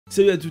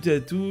Salut à toutes et à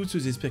tous,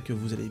 j'espère que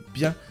vous allez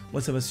bien. Moi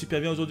ça va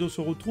super bien. Aujourd'hui on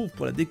se retrouve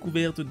pour la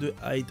découverte de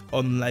Hide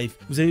on Life.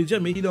 Vous allez me dire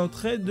mais il est en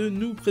train de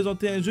nous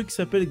présenter un jeu qui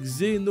s'appelle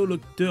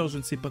Xénolocteur, je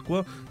ne sais pas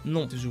quoi.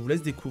 Non, je vous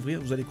laisse découvrir,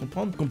 vous allez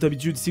comprendre. Comme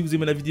d'habitude, si vous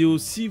aimez la vidéo,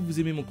 si vous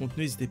aimez mon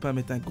contenu, n'hésitez pas à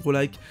mettre un gros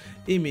like,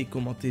 aimer,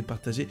 commenter,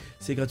 partager.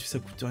 C'est gratuit, ça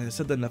coûte rien,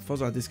 ça donne la force.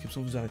 Dans la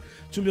description vous aurez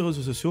tous mes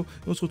réseaux sociaux.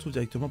 Et on se retrouve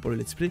directement pour le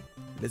let's play.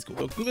 Let's go.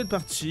 Donc nouvelle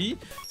partie.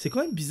 C'est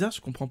quand même bizarre,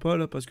 je comprends pas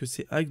là, parce que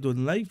c'est Hide on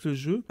Life le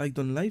jeu. Hide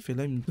on Life et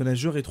là il me donne un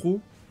jeu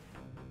rétro.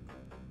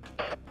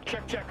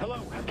 Check, check, hello.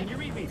 Can you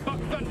read me? Buck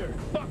Thunder.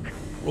 Buck.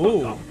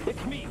 Oh.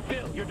 It's me,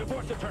 Phil, your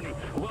divorce attorney.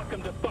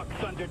 Welcome to Buck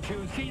Thunder 2,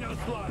 See No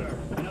Slaughter.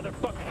 Another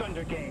Buck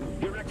Thunder game.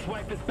 Your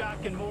ex-wife is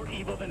back and more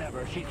evil than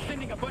ever. She's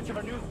sending a bunch of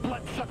her new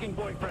blood-sucking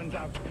boyfriends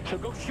out. So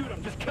go shoot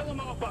them. Just kill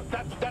them all, Buck.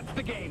 That's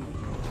the game.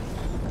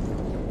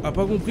 Ah,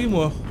 pas compris,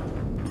 moi.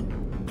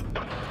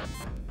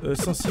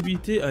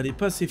 Sensibilité, elle est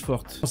pas assez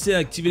forte. Pensez à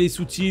activer les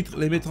sous-titres,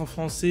 les mettre en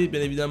français,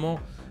 bien évidemment.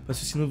 Parce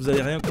que sinon vous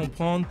allez rien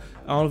comprendre,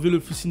 à enlever le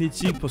flou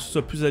cinétique pour que ce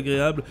soit plus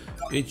agréable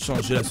et de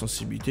changer la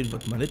sensibilité de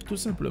votre manette tout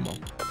simplement.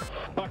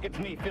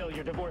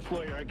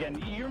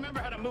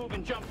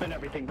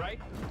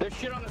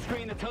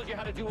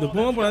 Donc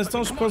moi pour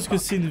l'instant je pense que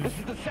c'est une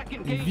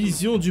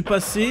vision du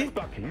passé,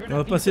 on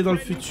va passer dans le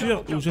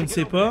futur ou je ne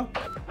sais pas.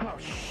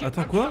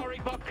 Attends quoi?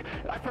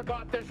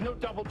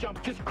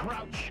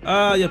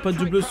 Ah, il n'y a pas de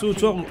double saut,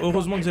 tu vois,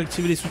 heureusement que j'ai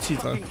activé les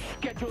sous-titres. Hein.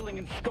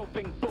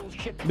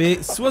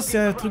 Mais soit c'est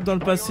un truc dans le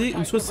passé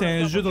ou soit c'est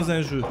un jeu dans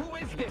un jeu.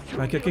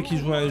 Enfin, quelqu'un qui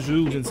joue à un jeu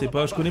ou je ne sais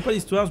pas. Je connais pas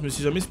l'histoire, je me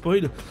suis jamais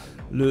spoil.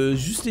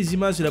 Juste les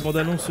images et la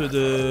bande-annonce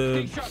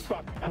de...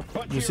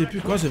 Je sais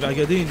plus quand, j'avais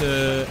regardé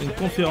une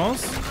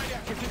conférence.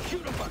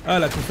 Ah,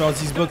 la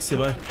conférence Xbox, c'est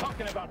vrai.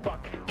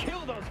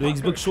 Le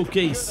Xbox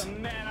Showcase.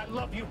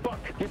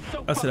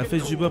 Ah, c'est la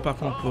fesse du bas par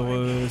contre pour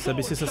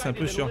s'abaisser, ça c'est un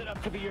peu chiant.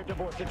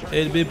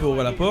 LB pour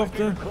ouvrir la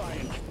porte.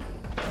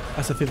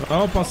 Ah, ça fait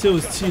vraiment penser au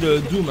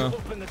style Doom. Hein.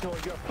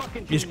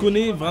 Et je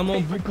connais vraiment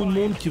beaucoup de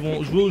monde qui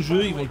vont jouer au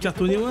jeu, ils vont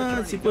cartonner.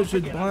 Ouais, c'est quoi le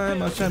jeu de brun,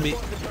 machin, mais.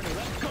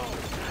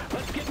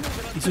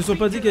 Ils se sont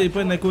pas dit qu'il n'y avait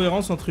pas une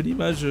incohérence entre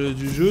l'image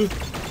du jeu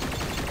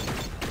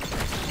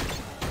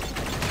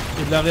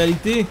et de la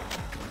réalité.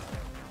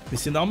 Mais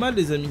c'est normal,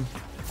 les amis.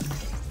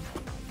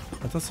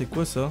 Attends, c'est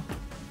quoi ça?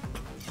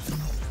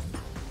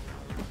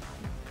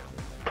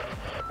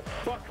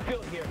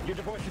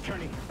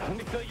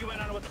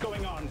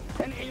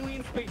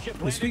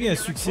 Est-ce qu'il y a un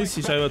succès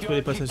si j'arrive à trouver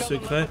les passages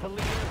secrets?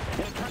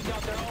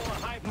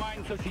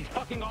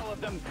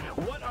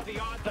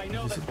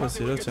 J'essaie de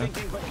passer là, tiens.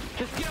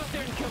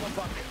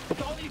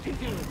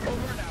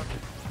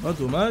 Oh,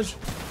 dommage.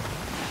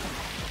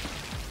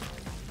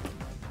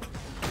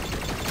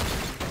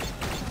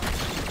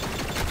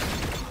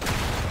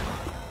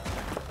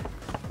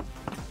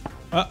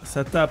 Ah,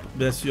 ça tape,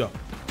 bien sûr.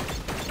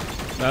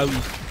 Bah oui.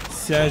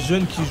 C'est un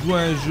jeune qui joue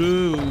à un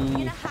jeu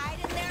ou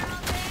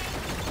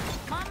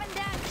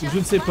je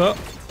ne sais pas.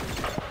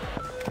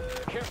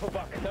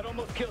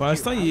 Pour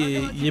l'instant,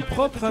 il est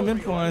propre, hein, même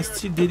pour un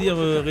style délire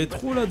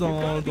rétro là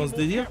dans ce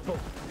délire.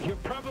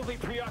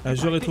 Un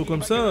jeu rétro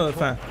comme ça,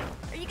 enfin,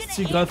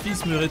 style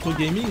graphisme rétro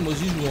gaming, moi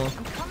j'y joue. Hein.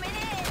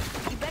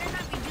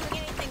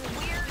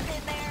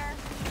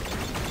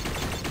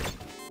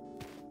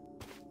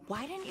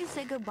 Why didn't you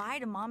say goodbye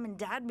to mom and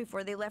dad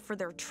before they left for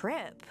their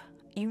trip?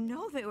 You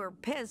know they were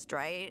pissed,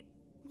 right?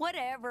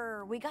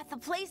 Whatever, we got the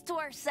place to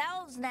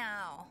ourselves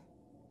now.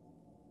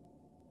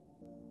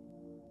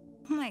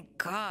 Oh my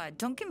god,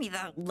 don't give me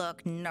that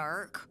look,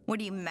 narc. What,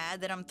 are you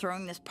mad that I'm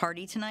throwing this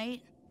party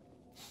tonight?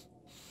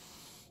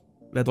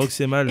 La drogue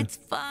c'est mal. It's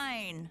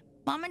fine.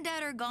 Mom and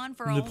dad are gone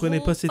for a Ne prenez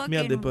pas whole cette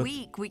merde, les fucking potes.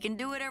 week. We can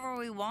do whatever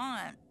we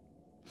want.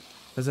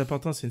 Très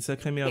important, c'est une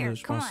sacrée merde, Here,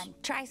 je come pense. on,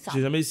 try some.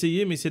 J'ai jamais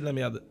essayé, mais c'est de la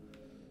merde.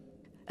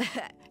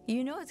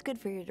 You know it's good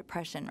for your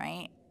depression,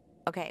 right?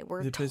 Okay,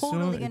 we're Dépression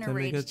totally est gonna un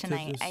méga rage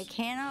tonight. test. I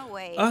cannot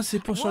wait. Ah, c'est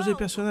pour changer de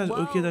personnage.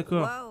 Ok,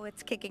 d'accord. Whoa,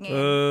 it's kicking in.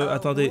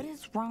 Attendez. What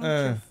is wrong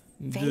with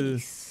 1, your 2,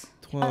 face?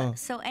 3,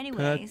 So 4,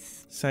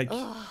 anyways, 5.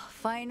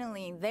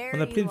 finally, there On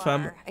a pris you une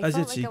femme are. I felt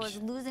like asiatique. I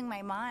was losing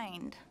my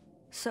mind.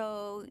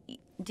 So,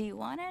 do you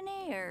want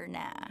any or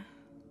nah?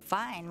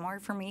 Fine,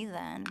 more for me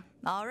then.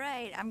 All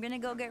right, I'm gonna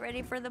go get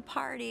ready for the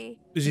party.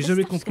 J'ai This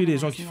jamais stuff's compris gonna les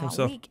gens last qui me font all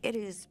ça. week. It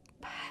is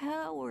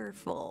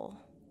powerful.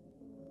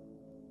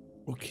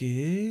 Ok.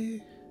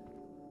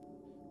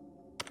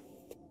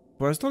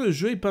 Pour l'instant, le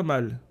jeu est pas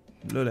mal.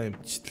 Là, il a une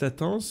petite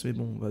latence, mais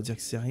bon, on va dire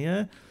que c'est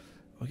rien.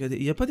 Regardez,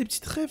 il n'y a pas des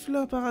petites refs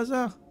là par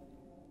hasard?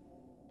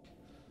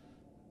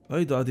 Ah,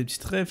 il doit y avoir des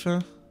petites refs, hein.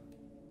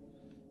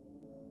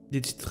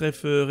 Des petites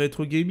refs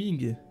rétro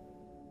gaming.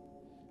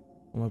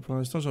 Bon, bah, pour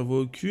l'instant, j'en vois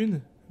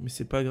aucune, mais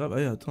c'est pas grave.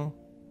 Allez, attends.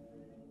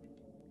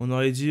 On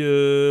aurait dit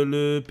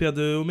le père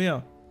de Homer.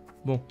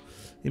 Bon.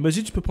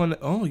 Imagine, tu peux prendre...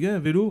 Oh, regarde, un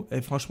vélo.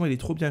 Eh, franchement, il est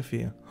trop bien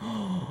fait. Hein. Oh,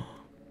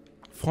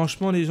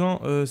 franchement, les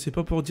gens, c'est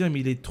pas pour dire,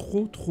 mais il est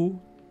trop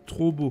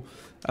beau.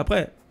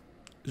 Après,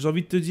 j'ai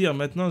envie de te dire,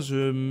 maintenant,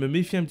 je me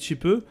méfie un petit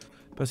peu.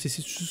 Parce que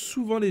c'est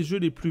souvent les jeux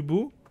les plus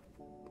beaux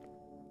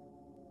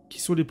qui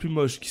sont les plus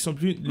moches, qui sont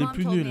les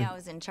plus nuls.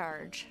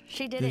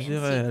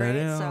 Elle a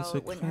l'air en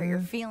secret.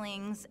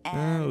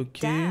 Ah,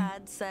 ok.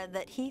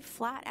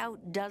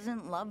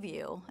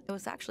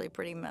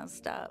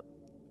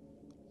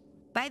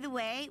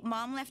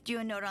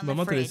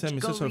 Maman t'a laissé un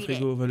message sur le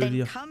frigo, on va le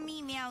lire.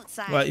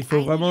 Ouais, il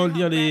faut vraiment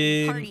lire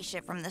les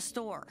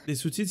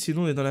sous-titres,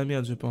 sinon on est dans la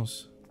merde, je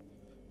pense.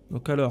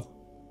 Donc alors.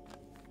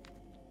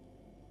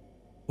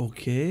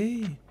 Ok.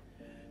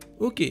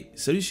 Ok,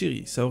 salut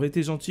chérie, ça aurait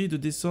été gentil de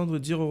descendre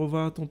dire au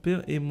revoir à ton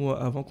père et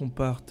moi avant qu'on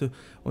parte.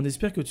 On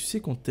espère que tu sais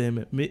qu'on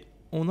t'aime, mais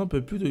on n'en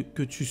peut plus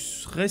que tu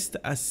restes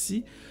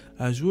assis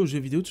à jouer aux jeux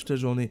vidéo toute la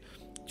journée.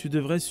 Tu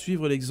devrais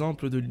suivre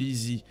l'exemple de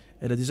Lizzie.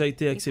 Elle a déjà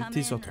été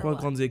acceptée sur 3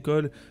 grandes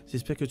écoles.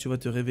 J'espère que tu vas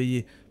te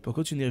réveiller.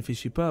 Pourquoi tu n'y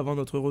réfléchis pas avant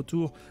notre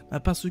retour?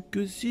 Parce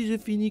que si je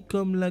finis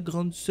comme la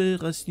grande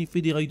sœur à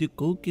sniffer des rails de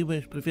coke, eh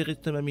ben, je préfère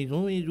rester à ma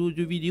maison et jouer aux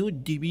jeux vidéo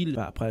débile.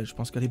 Bah, après, je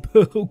pense qu'elle est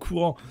pas au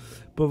courant.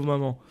 Pauvre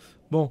maman.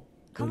 Bon,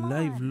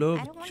 live love.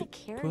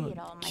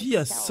 Qui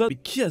a ça? Mais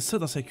qui a ça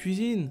dans sa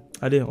cuisine?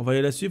 Allez, on va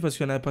aller la suivre parce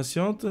qu'elle est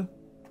impatiente.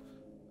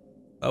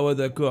 Ah ouais,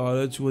 d'accord.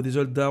 Là, tu vois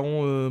déjà le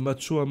daron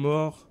macho à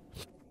mort.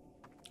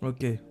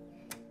 Ok.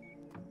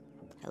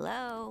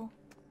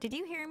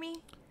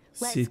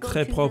 C'est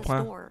très propre,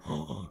 hein.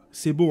 Oh,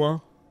 c'est beau,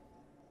 hein.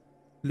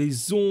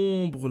 Les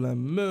ombres, la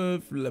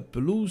meuf, la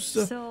pelouse.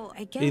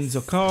 In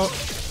the car.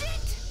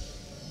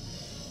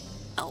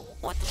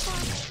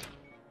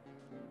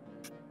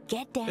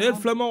 Et le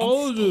flamant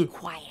rose.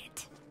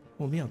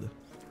 Oh merde.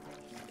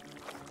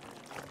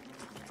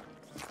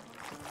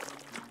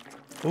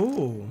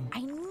 Oh.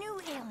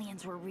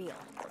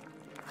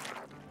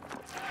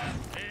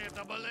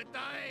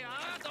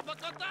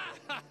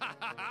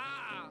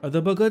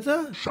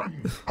 Adabagata? Can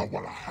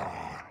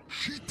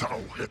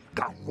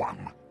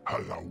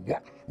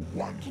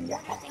you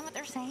understand what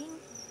they're saying?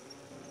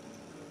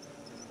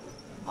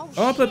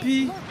 Oh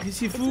papy, qu'est-ce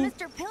qu'il fout?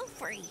 Mr.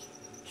 Pilfrey.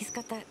 He's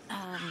got that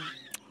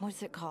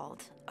what's it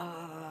called?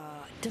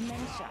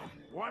 Dementia.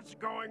 What's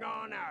going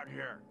on out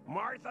here?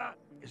 Martha,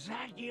 is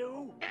that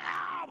you?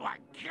 Oh my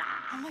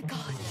god! Oh my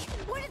god.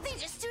 What did they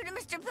just do to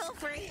Mr.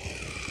 Pilfrey?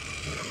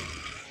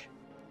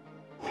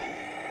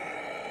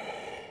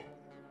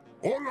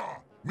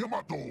 Hola,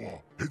 What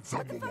the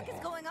fuck is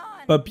going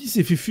on? Papy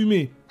s'est fait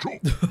fumer.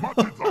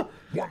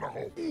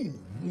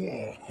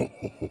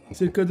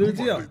 C'est le cas de le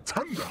dire.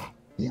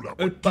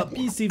 Le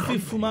papy s'est fait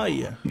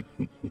fumer.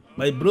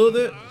 My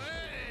brother.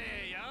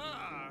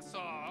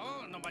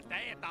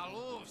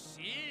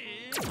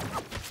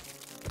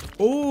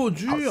 Oh,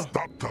 dur.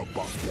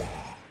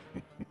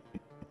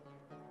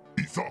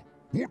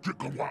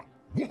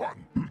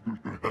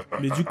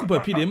 Mais du coup,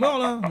 papy, il est mort,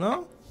 là,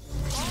 non?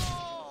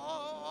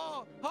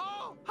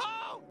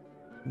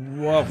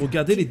 Wow,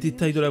 regardez les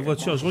détails de la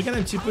voiture. Je regarde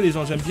un petit peu les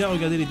gens, j'aime bien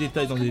regarder les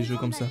détails dans des jeux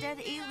comme ça.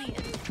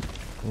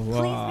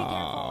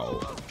 Waouh.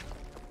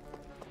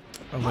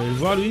 On va aller le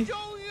voir, lui.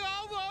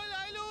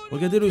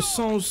 Regardez le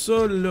sang au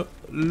sol,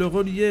 le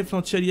relief,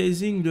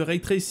 l'anti-aliasing, le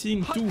ray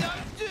tracing, tout.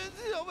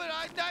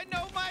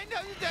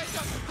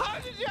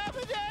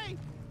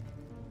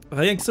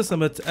 Rien que ça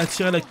m'a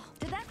attiré la...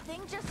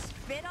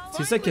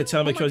 C'est ça qui a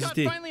attiré ma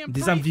curiosité.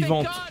 Des âmes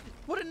vivantes.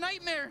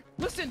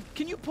 Listen,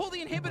 can you pull the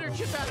inhibitor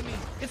chip out of me?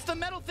 It's the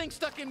metal thing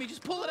stuck in me.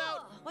 Just pull it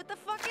out. What the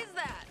fuck is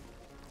that?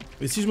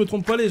 Et si je me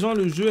trompe pas, les gens,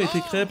 le jeu a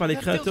été créé par les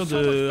créateurs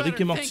de Rick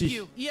et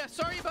Morty.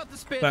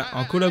 Enfin,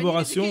 en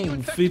collaboration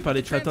ou fait par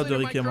les créateurs de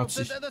Rick et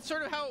Morty.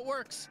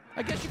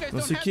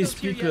 Donc, ce qui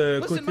explique le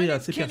côté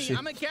assez perché.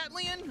 What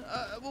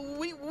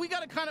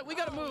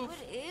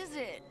is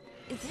it?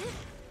 Is it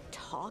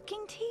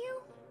talking to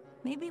you?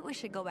 Maybe we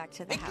should go back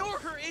to the house. Ignore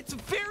her. It's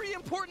very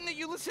important that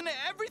you listen to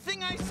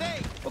everything I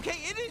say. Okay,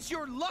 it is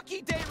your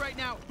lucky day right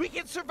now. We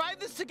can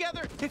survive this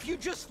together if you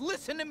just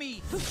listen to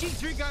me. Those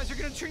G3 guys are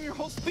gonna turn your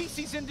whole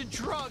species into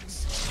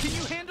drugs. Can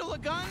you handle a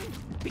gun?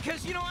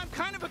 Because you know I'm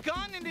kind of a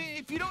gun, and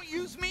if you don't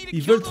use me to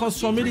Ils veulent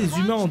transformer les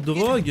humains en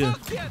drogue.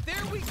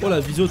 Oh, la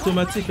visée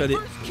automatique, elle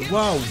est...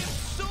 Waouh.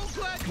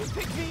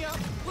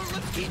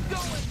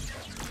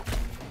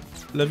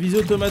 La visée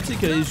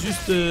automatique, elle est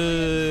juste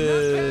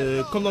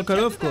comme dans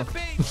Call of, quoi.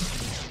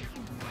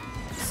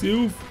 C'est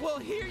ouf.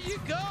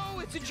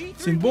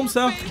 C'est une bombe,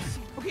 ça.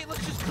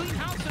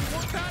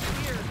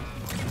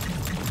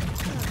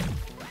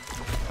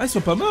 Ah, ils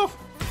sont pas morts.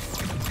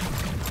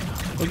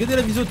 Regardez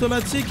la visée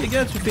automatique, les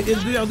gars. Tu fais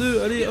L2,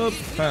 R2, allez, hop.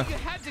 Enfin,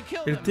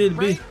 LT,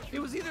 LB.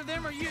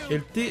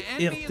 LT,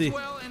 RT.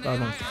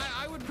 Pardon.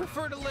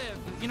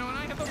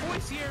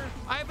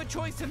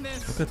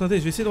 Donc attendez,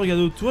 je vais essayer de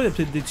regarder autour, il y a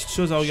peut-être des petites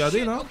choses à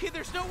regarder là.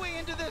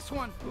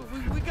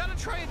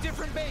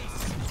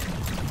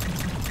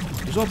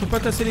 Genre on peut pas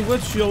casser les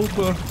voitures ou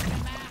quoi?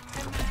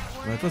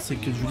 Mais attends, c'est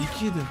que du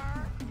liquide.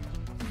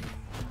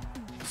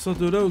 Sors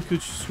de là où que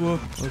tu sois,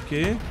 ok.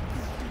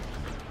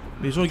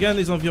 Mais je regarde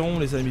les environs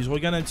les amis, je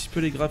regarde un petit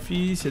peu les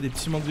graphismes, il y a des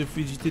petits manques de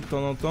fluidité de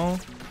temps en temps.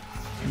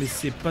 Mais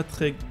c'est pas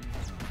très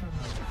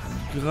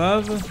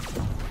grave.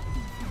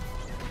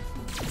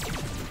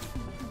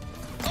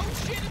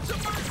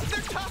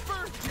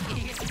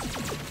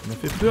 Il m'a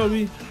fait peur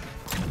lui.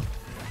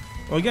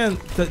 Regarde,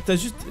 t'as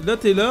juste... Là,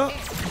 t'es là.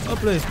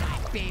 Hop là.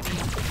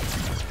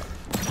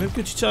 Même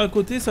que tu tires à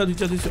côté, ça va lui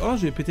tirer dessus. Oh,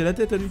 je vais péter la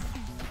tête à lui.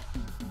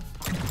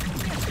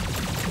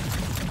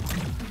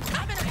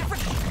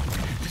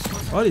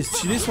 Oh, elle est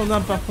stylée son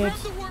arme par contre.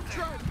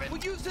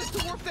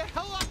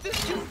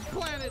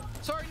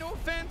 Sorry, no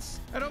offense.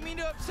 I don't mean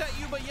to upset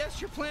you, but yes,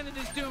 your planet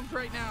is doomed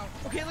right now.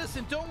 Okay,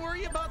 listen, don't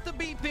worry about the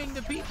beeping.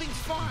 The beeping's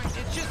fine.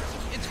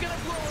 It's gonna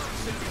blow up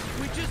soon.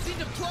 We just need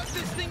to plug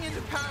this thing into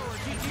power.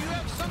 Do you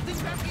have something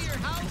back at your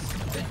house?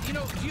 That, you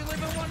know, do you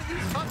live in one of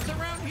these huts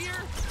around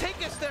here?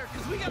 Take us there,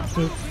 because we gotta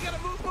move. We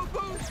gotta move.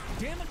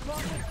 Damn it,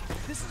 Closet.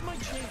 This is my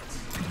chance.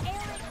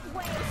 Eric,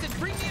 wait. Listen,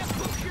 bring me up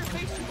close to your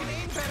face so you can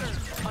aim better.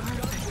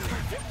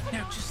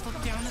 Now just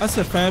look down. Ah,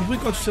 ça fait un bruit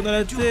quand tu tires dans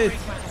la tête.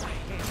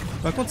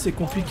 Par contre, c'est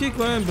compliqué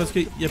quand même parce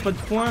qu'il n'y a pas de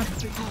points.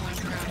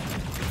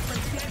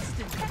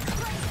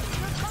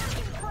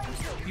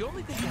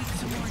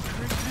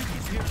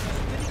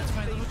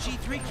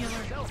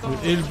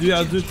 Et le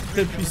 2R2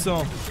 très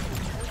puissant.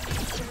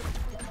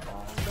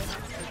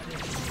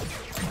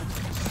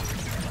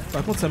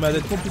 Par contre, ça m'a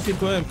l'air compliqué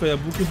quand même quand il y a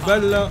beaucoup de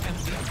balles là.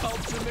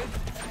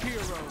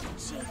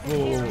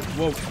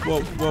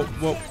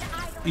 Wow.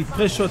 Ils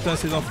pré-shot hein,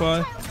 ces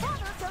enfants.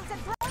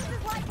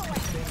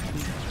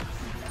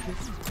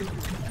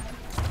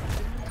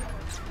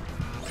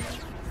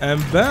 Un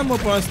bain moi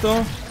pour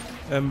l'instant.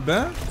 Un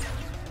bain.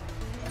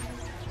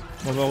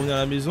 On va revenir à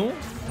la maison.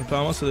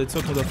 Apparemment ça doit être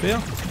ça qu'on doit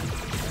faire.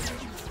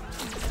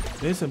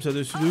 Et ça me tire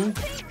dessus de où?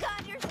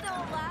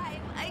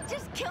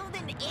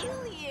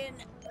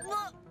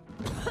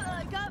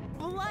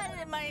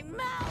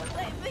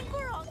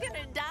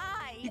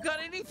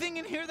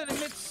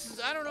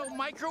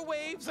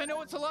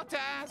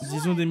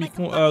 Disons des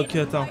micro... Ah ok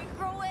attends.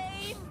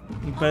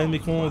 Pas un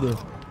micro-ondes.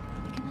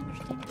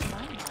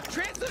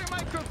 Translator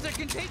microbes, they're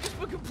contagious,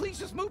 but please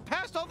just move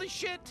past all this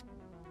shit.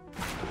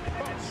 Oh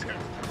shit!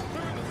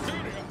 They're in the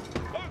studio!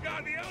 Oh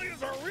god, the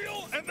aliens are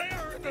real and they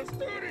are in the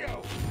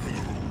studio!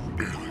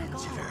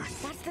 Aliens of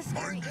Earth,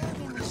 my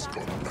name is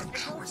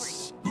Aventure,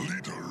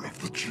 leader of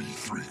the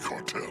G3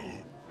 cartel.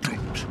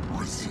 Don't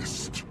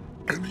resist.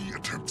 Any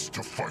attempts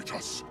to fight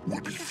us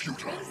will be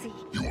futile.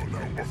 You are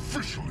now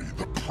officially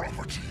the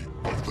property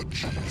of the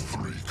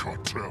G3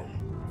 cartel.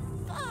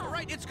 All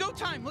right, it's go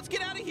time. Let's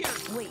get out of here.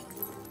 Wait.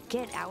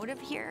 Get out of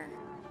here?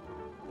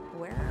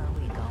 Where are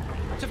we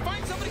going? To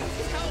find somebody who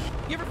can help.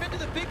 You ever been to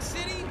the big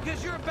city?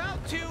 Because you're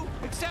about to,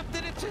 except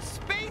that it's a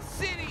space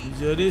city.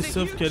 J'y allais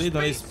sauf qu'elle est dans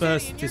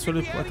l'espace. T'es sur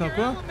le... Attends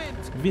quoi?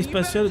 Vie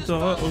spatiale,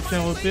 t'auras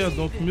aucun repère,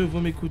 donc mieux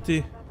vaut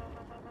m'écouter.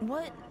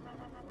 What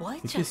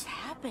just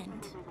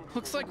happened?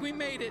 Looks like we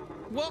made it.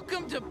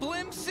 Welcome to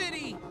Blim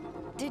City.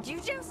 Did you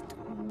just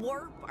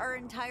warp our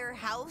entire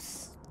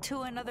house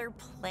to another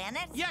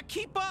planet? Yeah,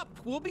 keep up.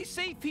 We'll be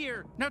safe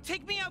here. Now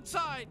take me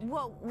outside.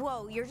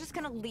 Whoa, you're just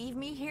gonna leave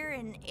me here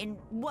in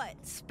what,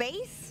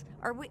 space?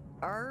 Are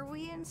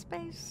we in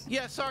space?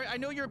 Yeah, sorry, I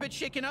know you're a bit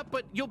shaken up,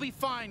 but you'll be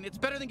fine. It's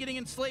better than getting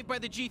enslaved by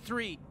the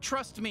G3.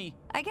 Trust me.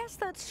 I guess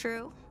that's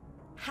true.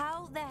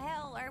 How the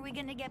hell are we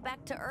gonna get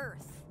back to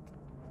Earth?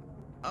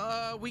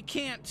 We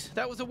can't.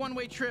 That was a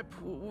one-way trip.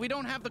 We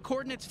don't have the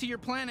coordinates to your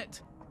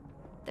planet.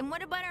 Then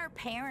what about our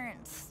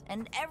parents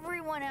and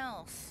everyone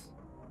else?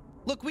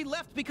 Look, we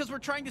left because we're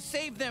trying to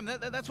save them.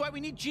 That's why we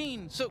need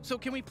Jean. So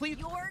can we please...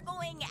 You're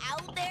going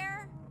out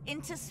there?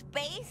 Into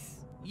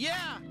space?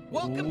 Yeah!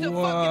 Welcome to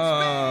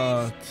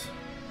fucking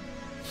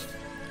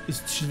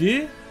space!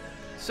 Stylé.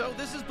 So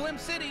this is Blim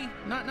City.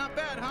 Not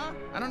bad, huh?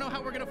 I don't know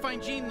how we're gonna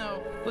find Jean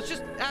though. Let's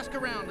just ask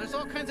around. There's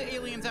all kinds of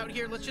aliens out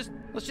here. Let's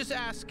just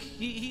ask.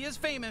 He is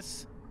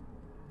famous.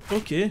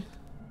 Ok.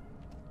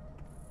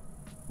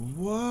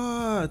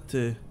 What?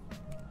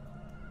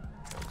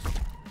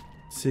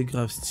 C'est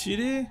grave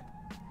stylé.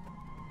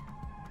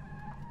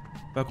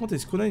 Par contre,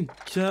 est-ce qu'on a une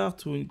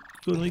carte ou une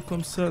connerie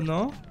comme ça?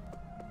 Non?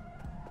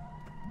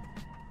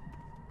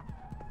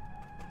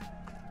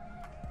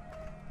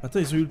 Attends,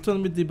 ils ont eu le temps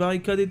de mettre des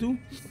barricades et tout?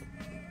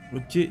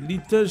 Ok,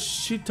 Little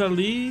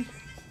Shitterly.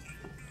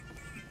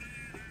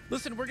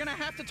 Listen, we're gonna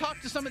have to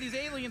talk to some of these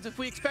aliens if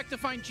we expect to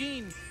find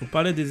Jean. On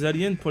parlait des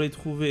aliens pour les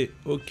trouver.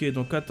 Ok,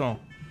 donc attends.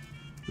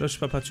 Là, je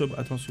fais pas de job.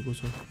 Attends, c'est quoi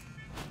ça?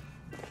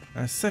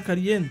 Un sac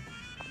alien?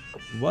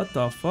 What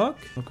the fuck?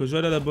 Donc je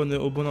vais aller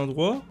au bon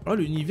endroit. Oh,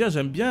 l'univers,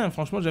 j'aime bien.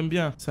 Franchement, j'aime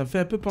bien. Ça me fait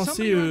un peu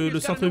penser le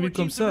centre-ville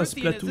comme ça à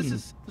Splatoon.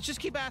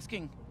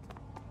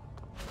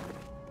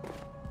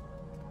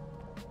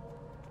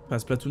 Enfin,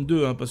 Splatoon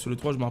 2, hein, pas sur le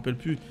 3, je me rappelle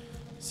plus.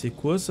 C'est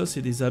quoi ça?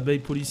 C'est des abeilles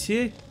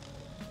policiers?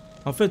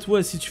 En fait,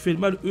 ouais, si tu fais le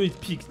mal, eux, ils te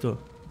piquent, toi.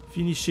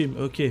 Finish him,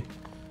 ok.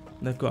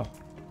 D'accord.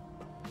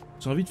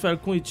 J'ai envie de faire le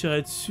con et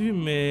tirer dessus,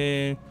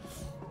 mais...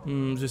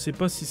 je sais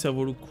pas si ça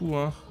vaut le coup,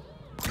 hein.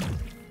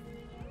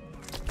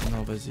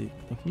 Non, vas-y.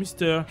 Donc,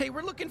 Mister. Hey,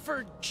 we're looking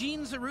for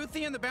Gene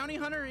Zaruthian, the bounty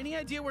hunter. Any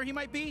idea where he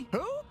might be?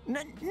 Who?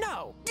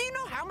 No. Do you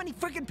know how many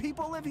freaking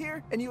people live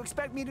here? And you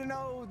expect me to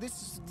know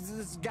this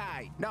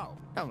guy? No,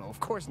 of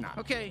course not.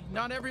 Okay,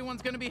 not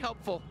everyone's gonna be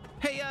helpful.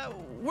 Hey,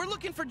 we're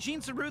looking for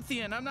Gene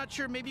Ceruthian. I'm not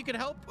sure, maybe you could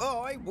help? Oh,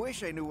 I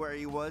wish I knew where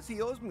he was.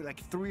 He owes me like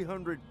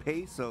 300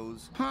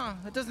 pesos. Huh,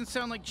 that doesn't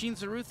sound like Gene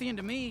Ceruthian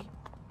to me.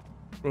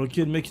 Ok,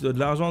 le mec il doit de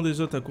l'argent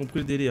déjà, t'as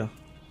compris le délire.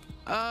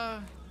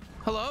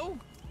 Hello?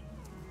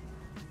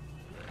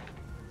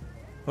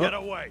 Get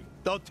away.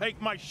 Don't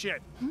take my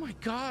shit. Oh my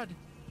god.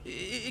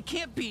 It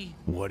can't be.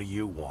 What do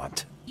you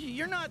want?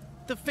 You're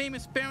not the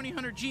famous bounty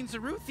hunter Gene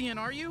Ceruthian,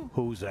 are you?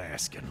 Who's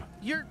asking?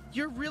 You're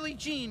really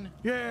Gene.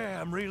 Yeah,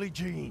 I'm really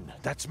Gene.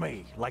 That's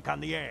me, like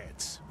on the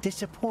ads.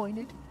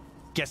 Disappointed?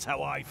 Guess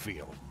how I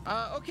feel.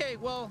 Okay,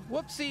 well,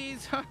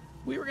 whoopsies.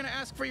 We were gonna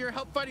ask for your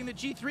help fighting the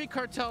G3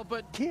 cartel,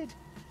 but... Kid,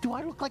 do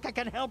I look like I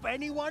can help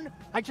anyone?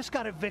 I just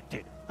got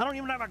evicted. I don't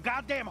even have a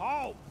goddamn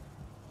home.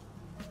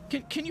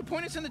 Can you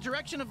point us in the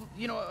direction of,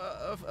 you know,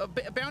 a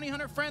bounty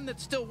hunter friend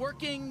that's still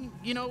working,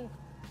 you know,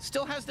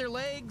 still has their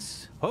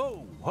legs?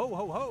 Ho, ho,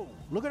 ho, ho.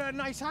 Look at that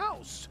nice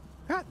house.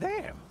 God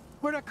damn.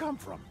 Where'd that come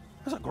from?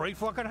 That's a great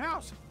fucking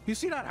house. You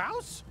see that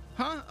house?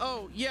 Huh?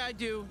 Oh, yeah, I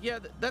do. Yeah,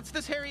 that's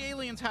this hairy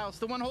alien's house,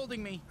 the one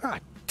holding me.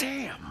 God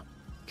damn.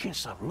 Can't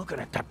stop looking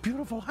at that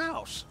beautiful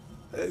house.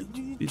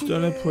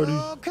 Italien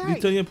poilu.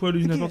 Italien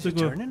poilu, n'importe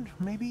quoi.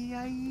 Maybe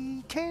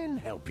I can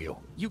help you.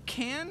 You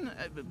can?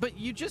 But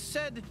you just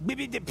said...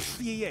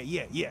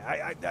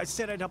 Yeah. I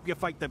said I'd help you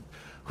fight the...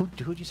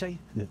 Who'd you say?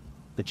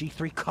 The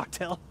G3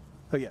 cartel?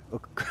 Oh, yeah. Oh,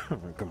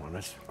 come on,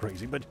 that's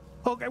crazy, but...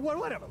 Okay,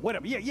 whatever.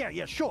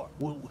 Yeah, sure.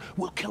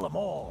 We'll kill them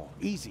all.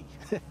 Easy.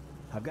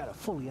 I've got a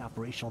fully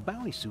operational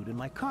bounty suit in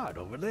my cart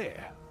over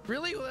there.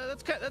 Really? Well,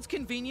 that's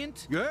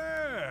convenient.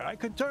 Yeah, I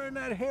could turn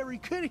that hairy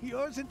kid of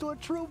yours into a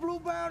true blue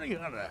bounty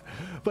hunter.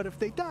 But if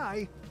they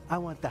die, I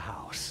want the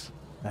house.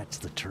 That's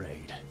the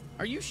trade.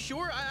 Are you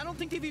sure? I don't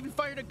think they've even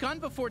fired a gun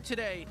before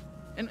today.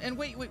 And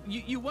wait,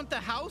 you want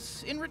the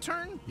house in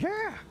return?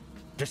 Yeah,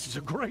 this is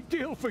a great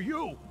deal for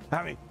you.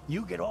 I mean,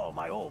 you get all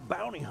my old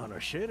bounty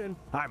hunter shit, and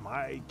I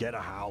might get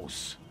a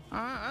house.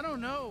 I don't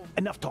know.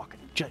 Enough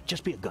talking.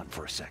 Just be a gun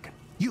for a second.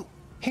 You,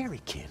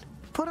 hairy kid,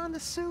 put on the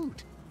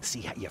suit.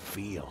 See how you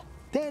feel.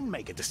 Then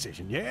make a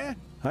decision, yeah?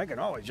 I can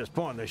always just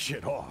pawn this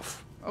shit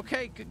off.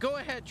 Okay, go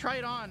ahead, try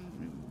it on.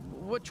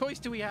 What choice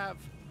do we have?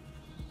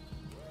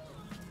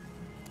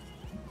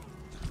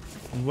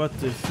 What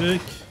the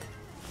fuck?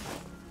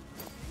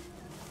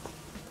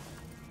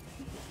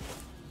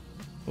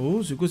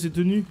 Oh, c'est quoi ces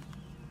tenues?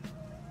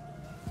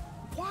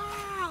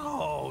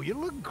 Wow, you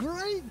look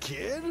great,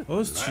 kid.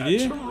 Oh,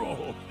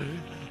 stylé.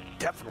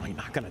 Definitely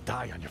not gonna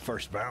die on your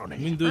first bounty.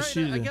 Mine de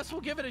shield. I guess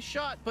we'll give it a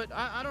shot, but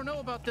I don't know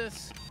about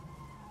this.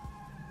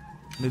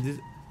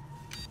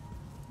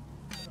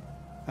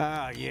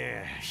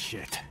 Yeah,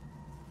 shit.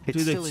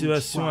 Clé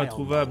d'activation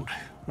introuvable.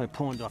 I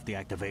pawned off the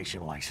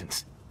activation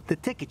license. The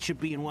ticket should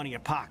be in one of your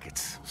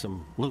pockets.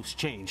 Some loose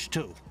change,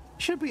 too.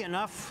 Should be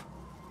enough.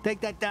 Take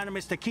that down to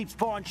Mr. Keep's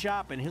pawn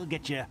shop and he'll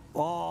get you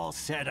all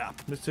set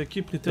up. Mr.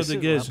 Keep, prêteur de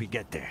gage. Help you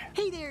get there.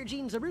 Hey there,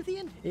 Gene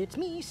Ceruthian. It's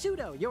me,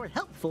 Pseudo, your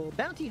helpful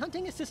bounty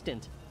hunting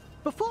assistant.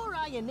 Before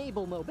I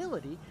enable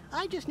mobility,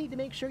 I just need to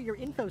make sure your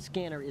info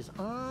scanner is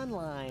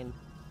online.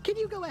 Can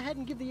you go ahead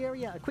and give the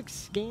area a quick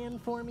scan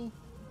for me?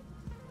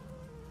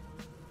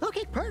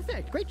 Okay,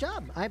 perfect. Great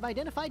job. I've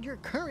identified your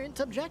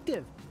current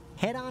objective.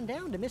 Head on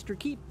down to Mr.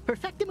 Keep.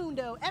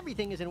 Perfectamundo.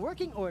 Everything is in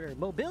working order.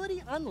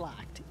 Mobility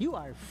unlocked. You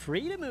are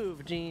free to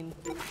move, Gene.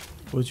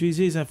 Faut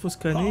utiliser les infos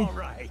scannées. All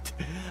right.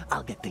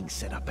 I'll get things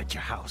set up at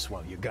your house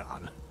while you're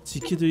gone.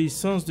 Ticket de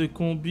licence de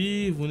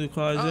combi. Vous ne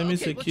croirez jamais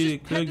ce qu'est les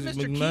clogs de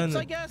Mugman.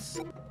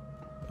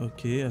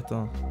 Ok,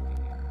 attends.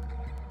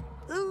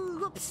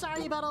 Ooh, oops,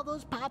 sorry about all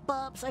those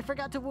pop-ups. I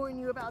forgot to warn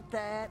you about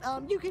that.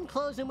 You can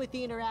close them with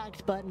the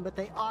interact button, but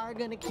they are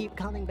gonna keep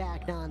coming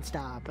back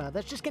non-stop.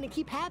 That's just gonna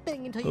keep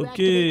happening until you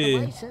activate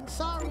the license.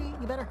 Sorry,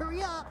 you better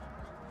hurry up.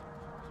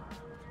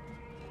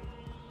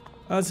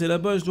 Ah, c'est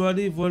là-bas, je dois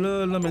aller.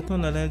 Voilà, là maintenant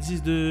on a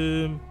l'indice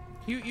de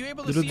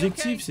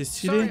l'objectif, c'est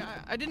stylé. Sorry,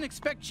 I didn't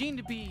expect Gene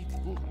to be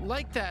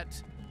like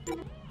that.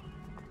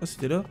 Ah,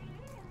 c'était là.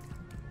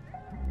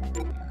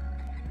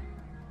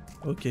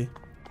 Ok.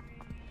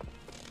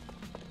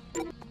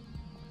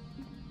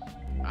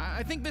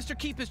 I think Mr.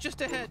 Keep is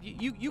just ahead.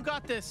 You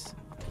got this.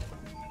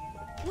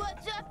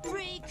 What's up,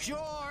 freak?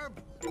 Jorb,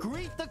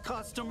 greet the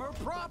customer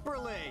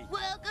properly.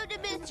 Welcome to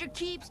Mr.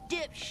 Keep's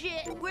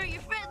dipshit. We're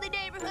your friendly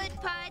neighborhood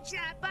pawn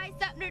shop. Buy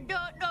something or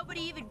don't,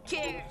 nobody even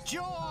cares.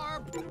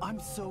 Jorb! I'm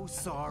so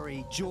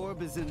sorry.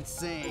 Jorb is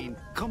insane.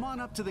 Come on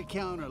up to the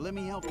counter. Let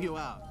me help you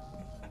out.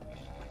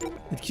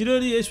 Qui l'a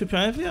lié? Je peux plus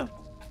rien faire.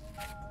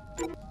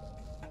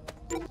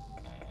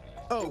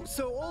 Oh,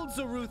 so old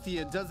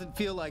Ceruthian doesn't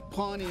feel like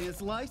pawning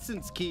his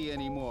license key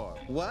anymore.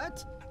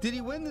 What? Did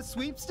he win the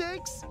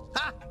sweepstakes?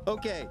 Ha!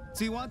 Okay,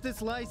 so you want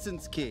this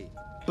license key.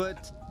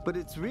 But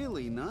it's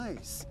really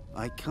nice.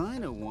 I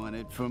kinda want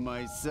it for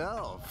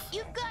myself.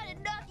 You've got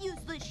enough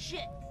useless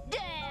shit,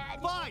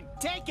 Dad! Fine,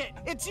 take it!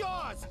 It's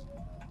yours!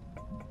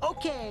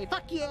 Okay,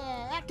 fuck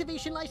yeah!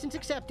 Activation license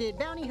accepted.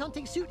 Bounty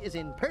hunting suit is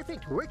in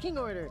perfect working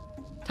order.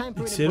 Time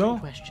for an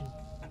important question.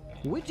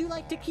 Would you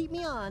like to keep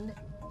me on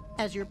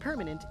as your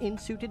permanent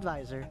in-suit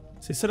advisor?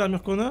 C'est ça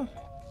l'armure qu'on a?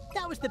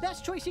 That was the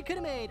best choice you could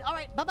have made. All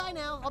right, bye-bye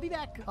now. I'll be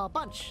back a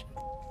bunch.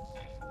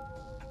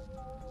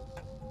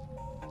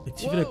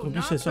 Activer la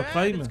conduite sur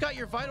Prime. It's got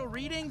your vital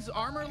readings,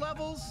 armor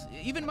levels,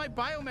 even my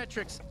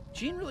biometrics.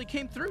 Gene really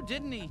came through,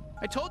 didn't he?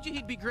 I told you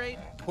he'd be great.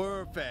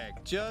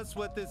 Perfect. Just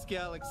what this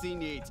galaxy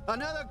needs.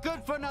 Another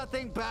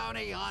good-for-nothing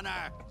bounty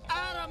hunter.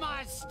 Out of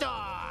my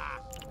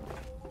store!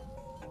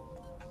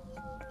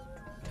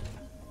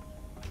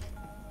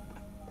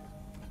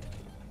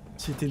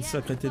 C'était une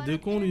sacrée tête de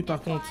con, lui,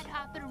 par contre.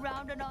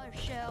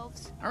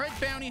 All right,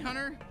 bounty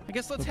hunter. I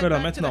guess let's Donc head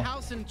là, back to the maintenant.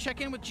 house and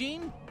check in with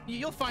Gene.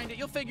 You'll find it.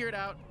 You'll figure it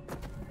out.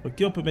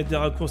 Ok, on peut mettre des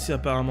raccourcis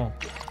apparemment.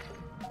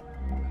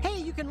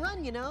 Hey, you can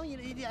run, you know.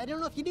 I don't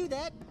know if you do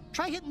that.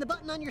 Try hitting the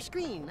button on your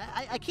screen.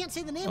 I can't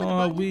say the name of the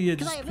button oui, il y a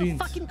because du I have sprint.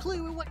 no fucking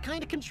clue what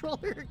kind of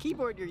controller or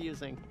keyboard you're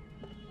using.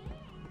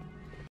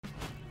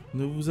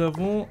 Nous vous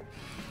avons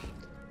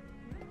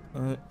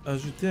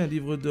ajouté un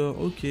livre d'or.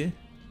 Ok.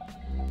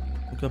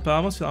 Donc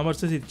apparemment, c'est normal,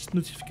 ça c'est des petites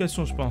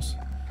notifications, je pense.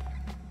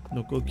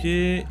 Donc ok,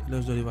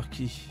 là je dois aller voir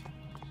qui.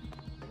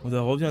 On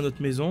doit revenir à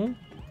notre maison.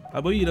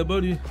 Ah bah oui, il est là-bas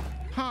lui.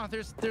 Huh,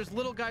 there's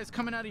little guys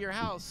coming out of your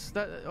house.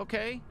 That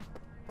okay?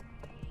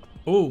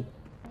 Oh.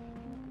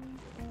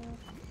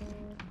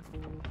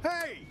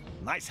 Hey,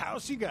 nice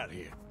house you got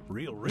here.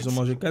 Real rich. Ils ont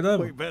mangé le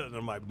cadavre. Way better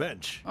than my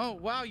bench. Oh,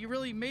 wow, you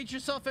really made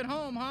yourself at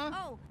home, huh?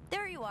 Oh,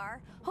 there you are.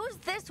 Who's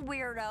this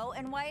weirdo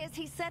and why is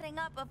he setting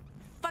up a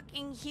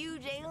fucking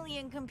huge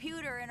alien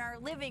computer in our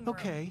living room?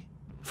 Okay,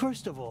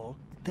 first of all,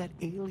 that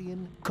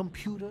alien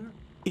computer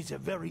is a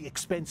very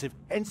expensive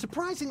and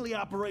surprisingly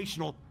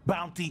operational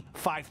Bounty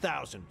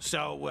 5000.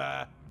 So,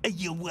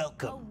 you're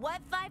welcome. A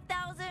what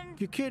 5,000?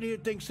 Your kid here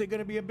thinks they're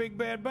gonna be a big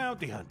bad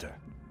bounty hunter.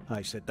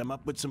 I set them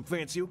up with some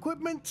fancy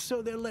equipment,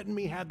 so they're letting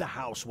me have the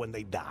house when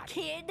they die.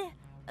 Kid?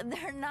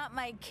 They're not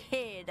my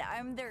kid.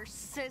 I'm their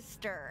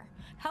sister.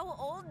 How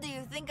old do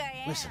you think I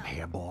am? Listen,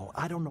 Hairball,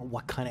 I don't know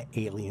what kind of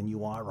alien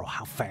you are or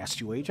how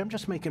fast you age. I'm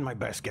just making my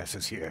best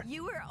guesses here.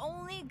 You were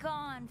only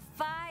gone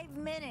 5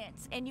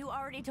 minutes, and you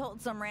already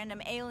told some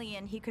random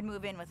alien he could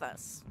move in with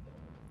us.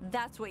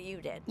 That's what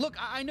you did. Look,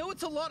 I know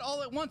it's a lot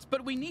all at once,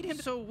 but we need him.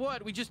 So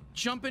what? We just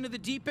jump into the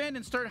deep end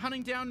and start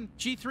hunting down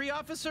G3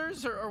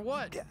 officers, or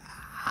what?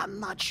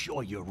 I'm not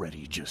sure you're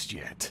ready just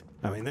yet.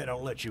 I mean, they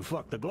don't let you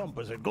fuck the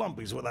Glumpers at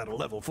Glumpies without a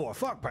level 4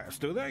 fuck pass,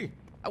 do they?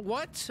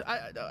 What?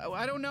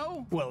 I don't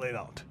know. Well, they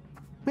don't.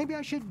 Maybe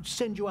I should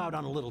send you out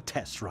on a little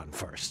test run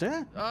first,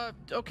 eh?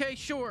 Okay,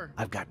 sure.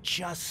 I've got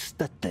just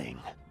the thing.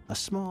 A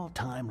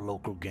small-time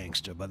local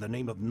gangster by the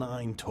name of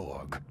Nine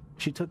Torg.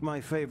 She took my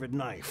favorite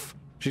knife.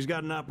 She's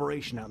got an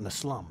operation out in the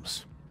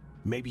slums.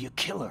 Maybe you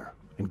kill her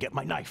and get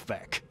my knife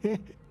back.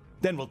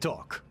 Then we'll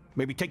talk.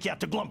 Maybe take you out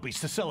to Glumpies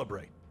to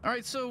celebrate. All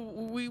right, so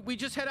we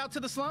just head out to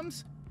the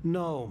slums?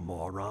 No,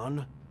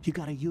 moron. You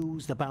gotta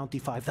use the Bounty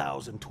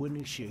 5000 to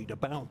initiate a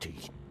bounty.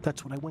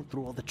 That's what I went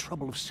through all the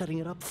trouble of setting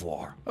it up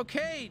for.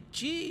 Okay,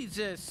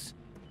 Jesus.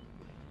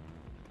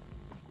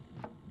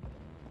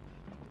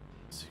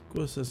 C'est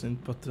quoi ça? C'est une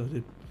porte...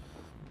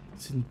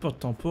 C'est une porte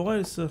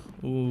temporelle ça?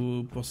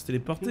 Ou pour se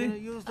téléporter?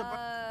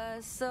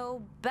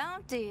 So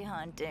bounty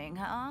hunting,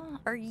 huh?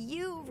 Are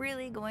you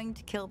really going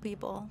to kill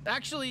people?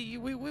 Actually,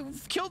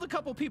 we've killed a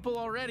couple people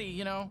already,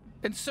 you know.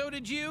 And so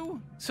did you.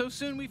 So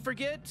soon we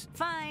forget.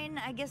 Fine,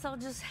 I guess I'll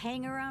just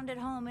hang around at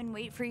home and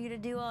wait for you to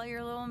do all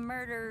your little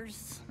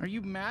murders. Are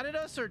you mad at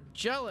us or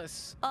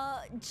jealous?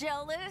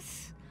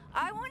 Jealous?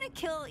 I want to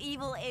kill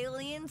evil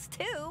aliens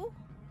too.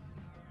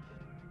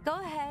 Go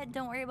ahead,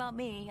 don't worry about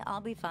me. I'll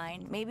be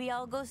fine. Maybe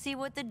I'll go see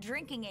what the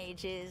drinking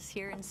age is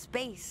here in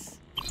space.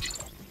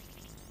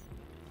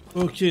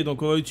 Ok,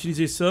 donc on va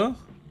utiliser ça.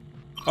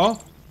 Oh!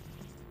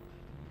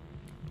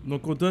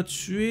 Donc on doit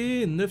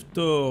tuer 9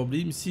 Thor.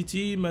 Blim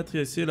City,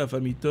 matriarcer la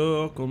famille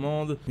Thor,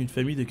 Commande, une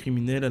famille de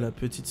criminels à la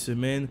petite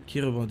semaine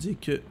qui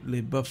revendique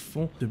les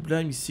bas-fonds de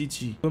Blim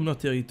City comme leur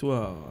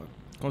territoire.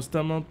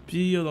 Constamment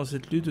pire dans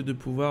cette lutte de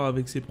pouvoir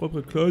avec ses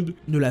propres codes.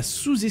 Ne la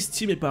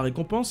sous-estime et par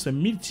récompense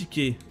 1000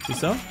 tickets. C'est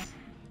ça?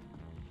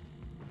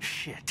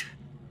 Shit.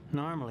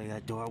 Normally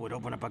that door would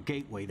open up a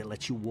gateway that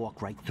lets you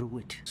walk right through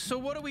it. So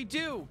what do we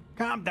do?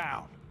 Calm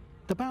down.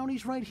 The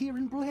bounty's right here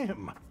in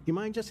Blim. You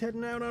mind just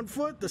heading out on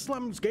foot? The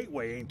slums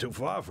gateway ain't too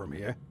far from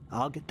here.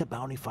 I'll get the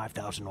bounty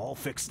 5000 all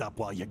fixed up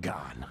while you're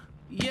gone.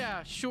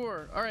 Yeah,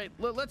 sure. All right,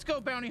 let's go,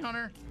 bounty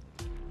hunter.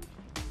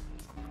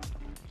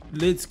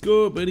 Let's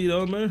go, Buddy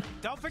Homer.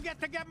 Don't forget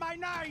to get my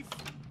knife.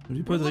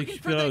 N'oublie pas de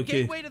récupérer, ok.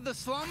 Gateway to the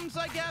slums,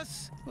 I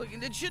guess. Look,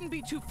 it shouldn't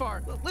be too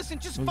far. Listen,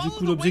 just Donc, follow du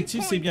coup, the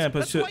l'objectif c'est bien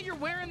parce That's que. why you're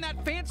wearing that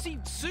fancy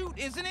suit,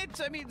 isn't it?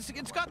 I mean,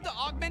 it's got the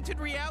augmented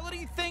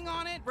reality thing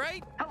on it,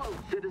 right? Hello,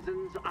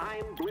 citizens.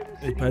 I'm Blim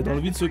Il paraît dans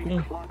le vide ce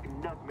con.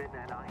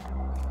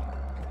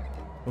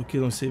 Ok,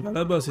 donc c'est vers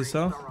là-bas, c'est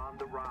ça?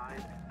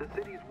 The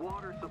city's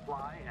water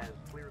supply has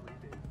clearly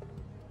been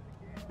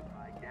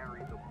by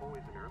Gary the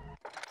Poisoner.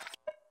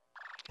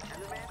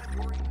 And the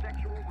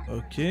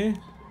Ok.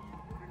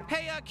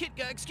 Hey, kid,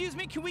 excuse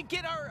me, can we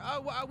get our,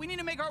 we need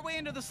to make our way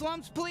into the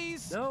slums,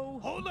 please? No.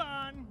 Hold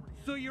on.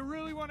 So you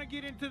really want to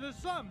get into the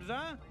slums,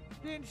 huh?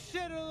 Then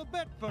settle a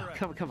bet for us.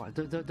 Come on,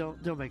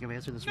 don't make him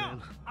answer this,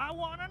 man. I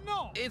want to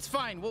know. It's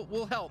fine,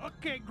 we'll help.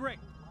 Okay, great.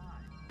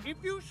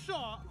 If you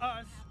saw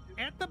us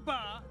at the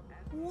bar,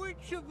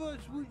 which of us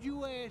would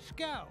you ask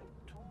out?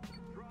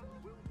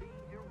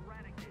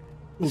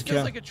 This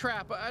feels like a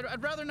trap.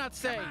 I'd rather not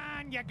say. Come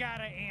on, you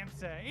gotta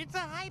answer. It's a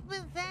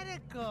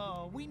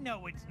hypothetical. We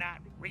know it's not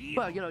real.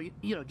 Well, you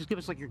know, just give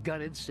us like your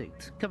gut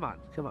instinct. Come on.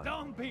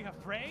 Don't be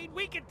afraid.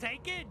 We can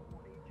take it.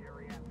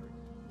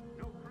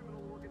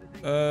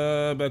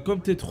 Bah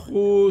comme t'es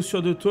trop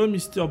sûr de toi,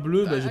 Mister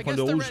Bleu, bah je vais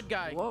prendre le rouge.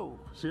 Whoa,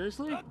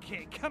 seriously?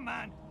 Okay, come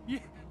on.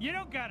 You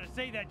don't gotta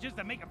say that just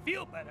to make him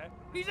feel better.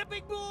 He's a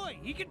big boy.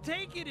 He can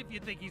take it if you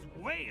think he's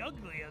way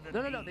uglier than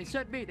me. No, they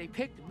said me. They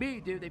picked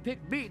me, dude. They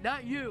picked me,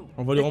 not you.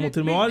 On va lui remonter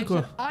le moral,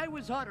 quoi. I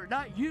was hotter,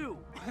 not you.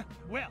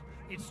 Well,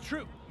 it's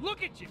true.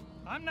 Look at you.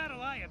 I'm not a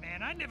liar,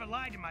 man. I never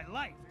lied in my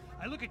life.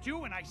 I look at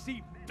you and I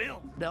see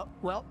filth. No,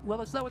 well,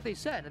 that's not what they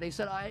said. They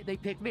said they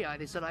picked me.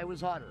 They said I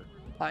was hotter.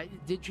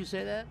 Didn't you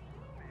say that?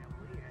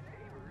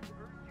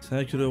 C'est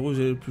vrai que le rouge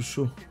est le plus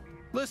chaud.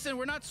 Listen,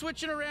 we're not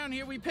switching around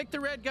here. We picked the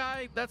red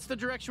guy. That's the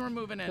direction we're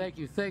moving in. Thank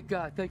you. Thank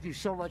God. Thank you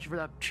so much for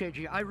that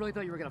changing. I really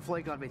thought you were going to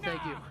flake on me.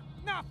 Thank you.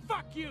 No,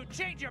 fuck you.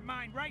 Change your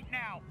mind right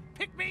now.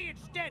 Pick me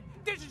instead.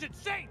 This is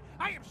insane.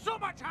 I am so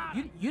much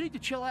hotter. You need to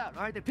chill out,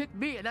 all right? They picked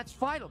me, and that's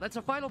final. That's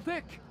a final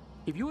pick.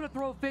 If you want to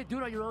throw a fit, do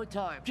it on your own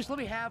time. Just let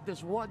me have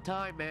this one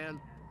time, man.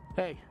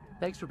 Hey,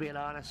 thanks for being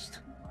honest.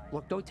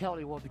 Look, don't tell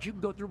anyone, but you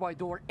can go through my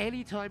door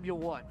anytime you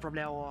want from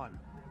now on.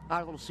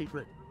 Our little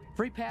secret.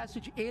 Free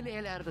passage in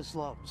and out of the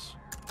slums.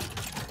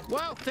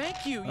 Wow,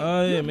 thank you.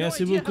 Ah, yeah,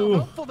 merci beaucoup. How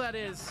helpful that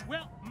is.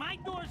 Well, my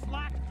door's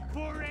locked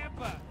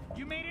forever.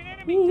 You made an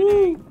enemy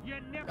today.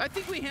 I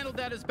think we handled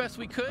that as best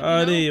we could.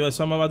 Allez, il va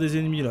sûrement avoir des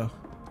ennemis là.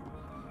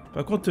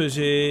 Par contre,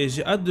 j'ai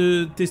hâte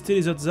de tester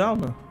les autres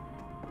armes.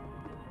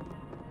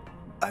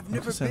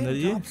 C'est un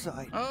allié.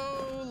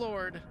 Oh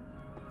Lord.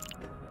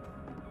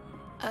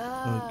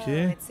 Ok.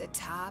 It's a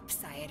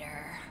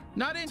topsider.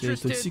 Not C'est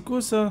interested.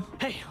 toxico ça.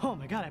 Hey, oh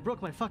my god, I broke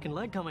my fucking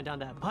leg coming down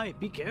that pipe.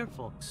 Be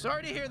careful.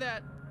 Sorry to hear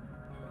that.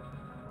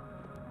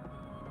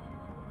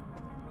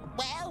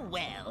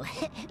 Well,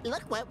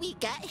 look what we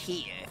got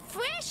here.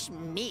 Fresh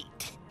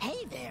meat.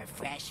 Hey there,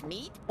 fresh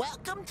meat.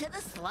 Welcome to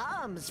the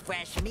slums,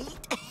 fresh meat.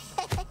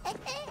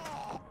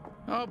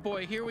 Oh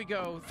boy, here we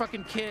go.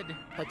 Fucking kid.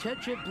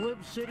 Attention,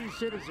 Blim City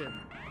citizen.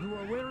 You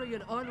are wearing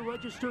an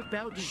unregistered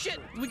bounty. Shit!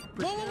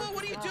 Whoa,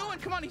 what are you doing?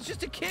 Come on, he's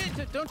just a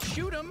kid. Don't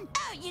shoot him.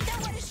 Oh, you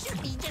don't want to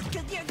shoot me just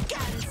because your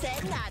gun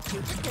said not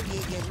to. Just because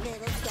you're your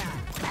little gun.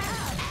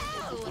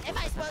 Oh, am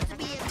I supposed to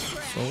be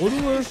impressed?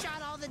 You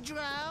shot all the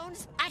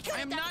drones? I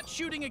am not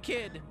shooting a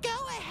kid.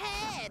 Go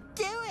ahead,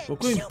 do it.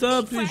 Pourquoi il me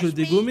tape lui? Je vais le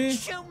dégommer.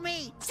 Shoot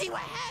me. See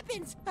what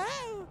happens.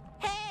 Oh,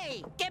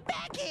 hey, get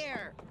back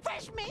here.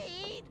 Fresh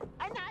meat.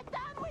 I'm not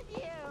done with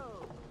you.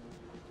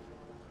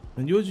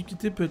 Le niveau du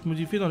quitté peut être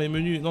modifié dans les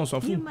menus. Non, on s'en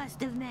fout. You must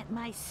have met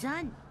my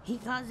son. He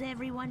calls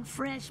everyone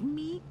fresh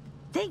meat.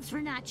 Thanks for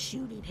not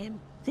shooting him.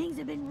 Things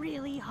have been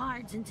really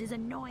hard since his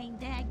annoying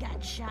dad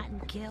got shot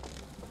and killed.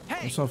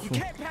 Hey, you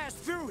can't pass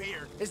through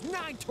here. It's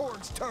Nine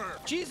Torg's turn.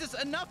 Jesus,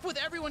 enough with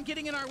everyone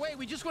getting in our way.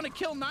 We just want to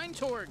kill Nine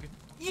Torg.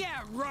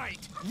 Yeah, right.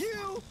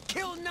 You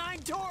kill Nine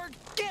Torg?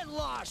 Get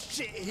lost,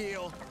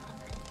 shitheel.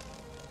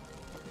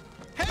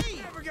 Hey!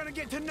 You're never gonna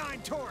get to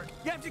Nine Torg.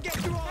 You have to get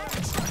through all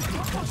that.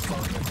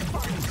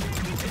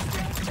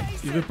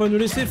 Il veut pas nous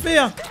laisser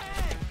faire.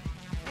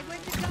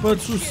 Pas de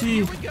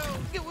soucis.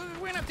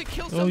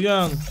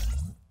 Regarde.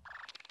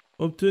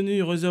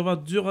 Obtenu réservoir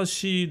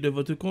Durashield.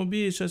 Votre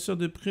combi et chasseur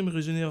de primes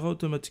régénérera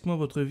automatiquement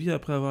votre vie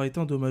après avoir été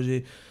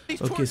endommagé.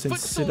 Ok, c'est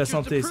de la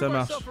santé, ça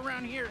marche.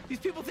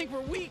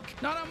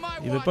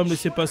 Il veut pas me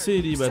laisser passer,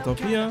 il dit bah tant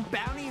pis hein.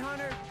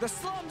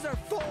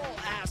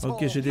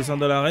 Ok, je descends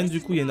dans l'arène,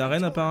 du coup il y a une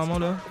arène apparemment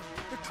là.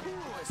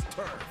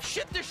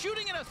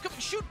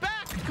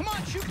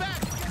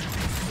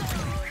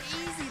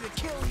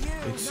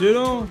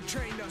 Excellent.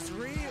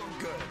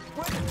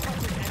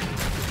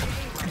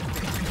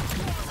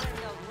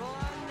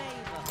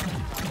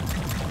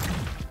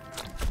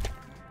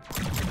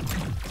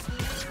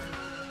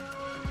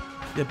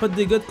 Y'a pas de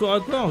dégâts de corps à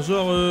corps,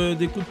 genre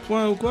des coups de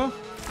poing ou quoi?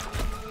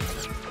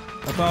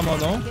 Apparemment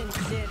non.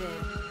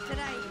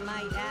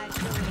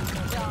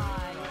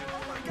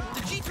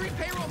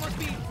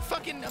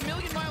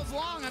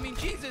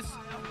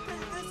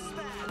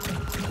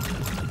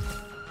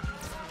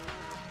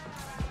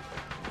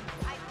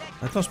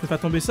 Attends, je peux pas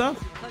tomber ça?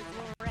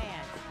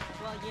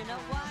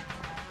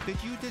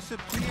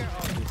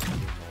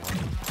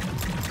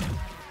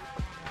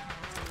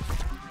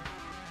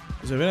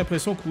 J'avais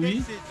l'impression que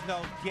oui.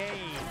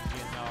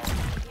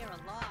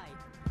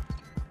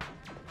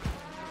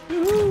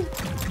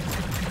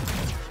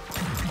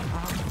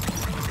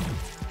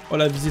 Oh,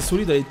 la visée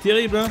solide, elle est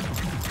terrible, hein.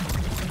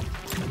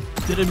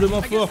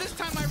 Terriblement forte.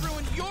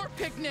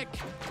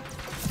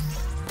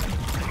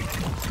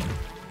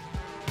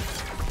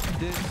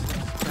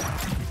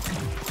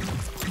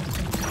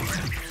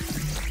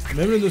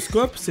 Même le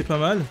no-scope, c'est pas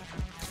mal.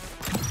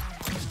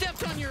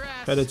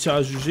 Enfin, le tir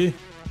à juger.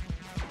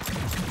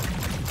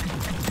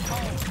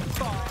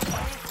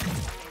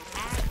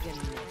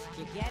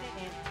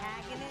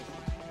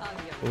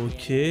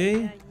 Ok.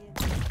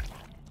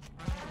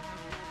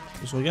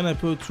 Je regarde un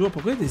peu autour.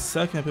 Pourquoi il y a des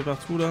sacs un peu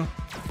partout là?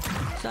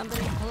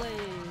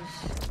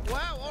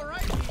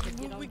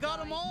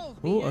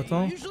 Oh,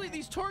 attends.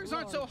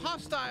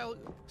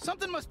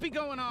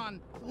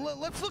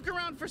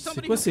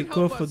 C'est quoi ces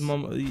coffres de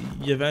membres?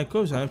 Il y avait un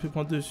coffre, j'ai rien pu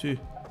prendre dessus.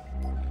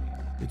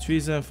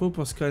 Utiliser les infos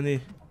pour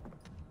scanner.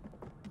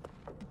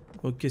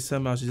 Ok, ça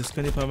marche. J'ai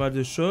scanné pas mal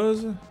de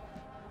choses.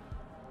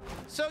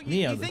 So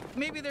you think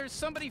maybe there's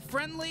somebody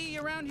friendly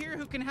around here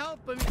who can help?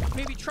 I mean,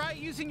 maybe try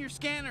using your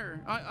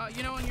scanner,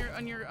 you know,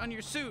 on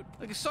your suit.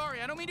 Like,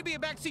 sorry, I don't mean to be a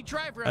backseat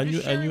driver. I'm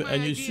just sharing my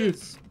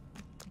ideas.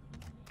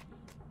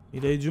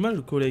 Il a eu du mal,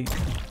 le collègue.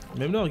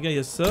 Même là, regarde, il y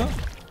a ça.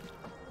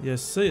 Il y a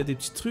ça, il y a des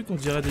petits trucs, on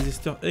dirait des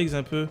easter eggs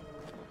un peu.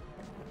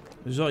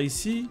 Genre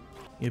ici,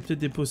 il y a peut-être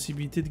des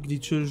possibilités de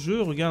glitcher le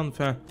jeu. Regarde,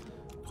 enfin,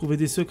 trouver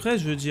des secrets,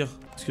 je veux dire.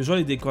 Parce que genre,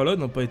 les décollodes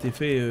n'ont pas été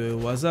faits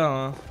au hasard,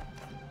 hein.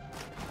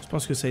 Je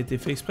pense que ça a été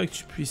fait exprès que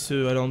tu puisses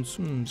aller en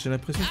dessous. J'ai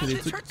l'impression qu'il y a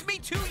des trucs...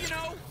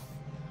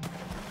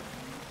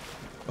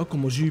 Oh,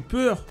 comment j'ai eu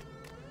peur!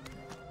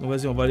 Bon,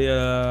 vas-y, on va aller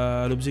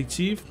à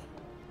l'objectif.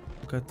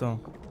 Donc, attends.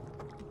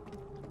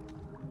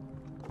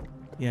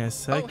 Il y a un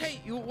sac. Oh,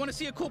 hey, you want to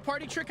see a cool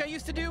party trick I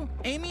used to do?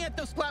 Aim me at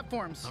those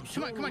platforms.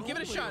 Come on, give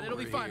it a shot. It'll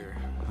be fun.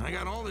 I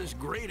got all this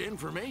great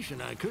information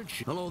I could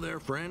share. Hello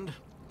there, friend.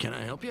 Can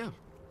I help you?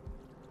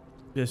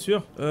 Bien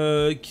sûr.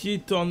 Qui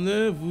est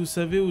Torneuf? Vous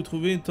savez où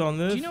trouver une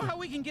Torneuf? Do you know how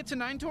we can get to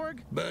Ninetorg?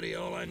 Buddy,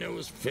 all I know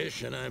is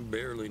fish, and I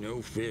barely know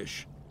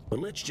fish. But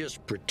let's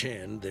just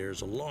pretend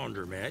there's a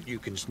laundromat you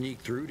can sneak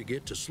through to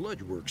get to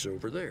Sludgeworks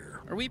over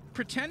there. Are we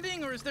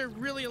pretending, or is there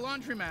really a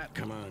laundromat?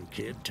 Come on,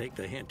 kid, take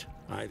the hint.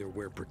 Either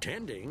we're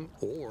pretending,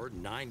 or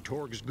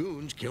Ninetorg's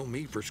goons kill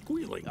me for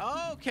squealing.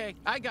 Okay,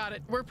 I got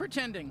it. We're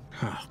pretending.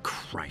 Oh,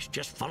 Christ,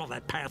 just follow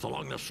that path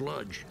along the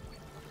sludge.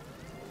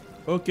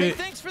 Ok. Hey,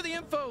 thanks for the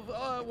info,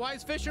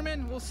 wise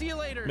fisherman. We'll see you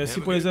later.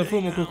 Merci pour les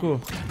infos, mon coco.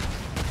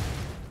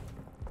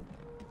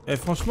 Eh,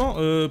 franchement,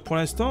 pour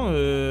l'instant,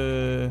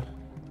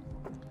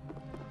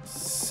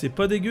 c'est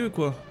pas dégueu,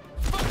 quoi.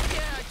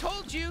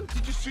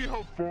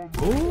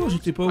 Oh,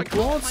 j'étais pas au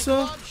courant de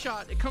ça.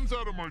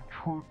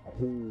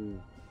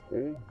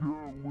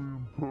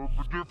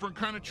 Different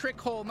kind of trick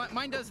hole.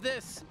 Mine does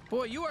this.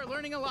 Boy, you are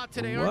learning a lot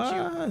today, aren't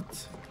you?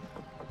 What?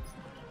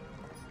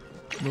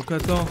 Donc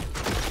attends.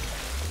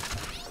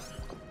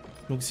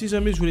 Donc si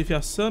jamais je voulais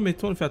faire ça,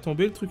 mettons, le faire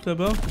tomber le truc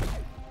là-bas.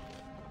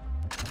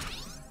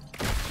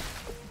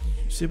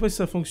 Je sais pas si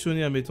ça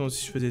fonctionnait, admettons,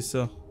 si je faisais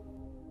ça.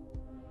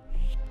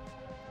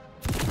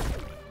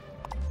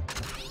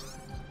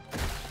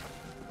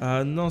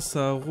 Ah non,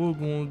 ça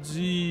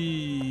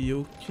rebondit.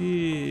 Ok.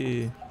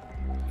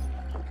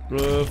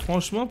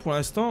 Franchement, pour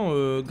l'instant,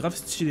 grave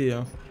stylé.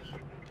 Hein.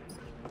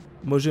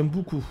 Moi, j'aime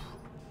beaucoup.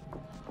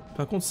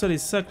 Par contre, ça, les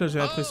sacs, là, j'ai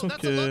l'impression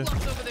que...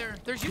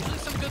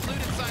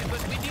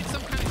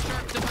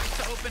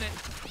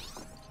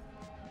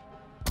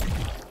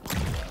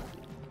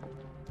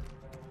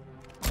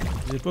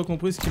 J'ai pas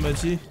compris ce qu'il m'a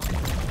dit.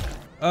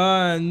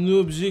 Ah, un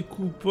objet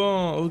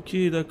coupant. Ok,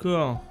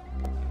 d'accord.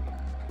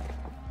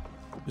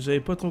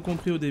 J'avais pas trop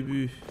compris au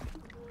début.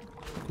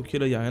 Ok,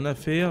 là, il n'y a rien à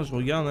faire. Je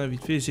regarde, hein,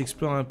 vite fait,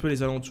 j'explore un peu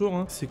les alentours.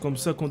 Hein. C'est comme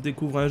ça qu'on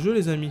découvre un jeu,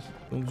 les amis.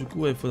 Donc, du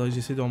coup, il faudrait que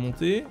j'essaie de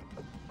remonter.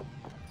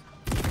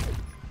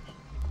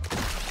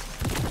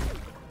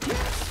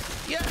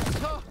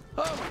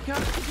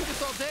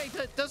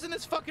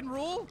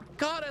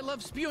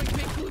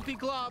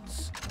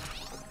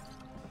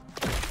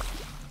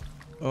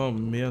 Oh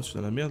merde, je suis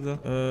dans la merde là.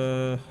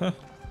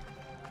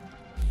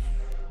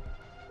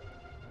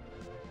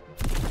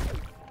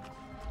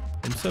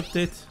 Comme ça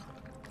peut-être.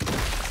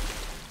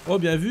 Oh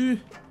bien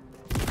vu.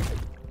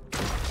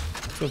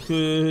 Sauf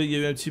que il y a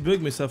eu un petit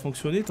bug mais ça a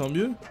fonctionné, tant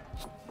mieux.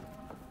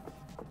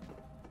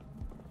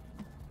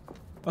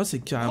 Ah, c'est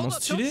carrément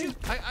stylé.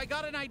 I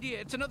got an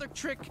idea. It's another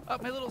trick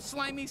up my little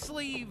slimy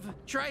sleeve.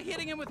 Try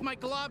hitting him with my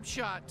glob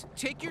shot.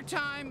 Take your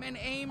time and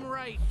aim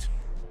right.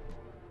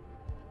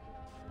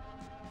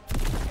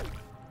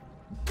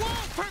 Whoa,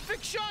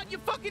 perfect shot! You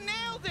fucking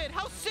nailed it!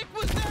 How sick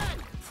was that?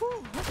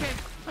 Whew, okay,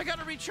 I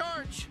gotta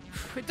recharge.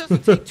 It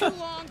doesn't take too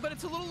long, but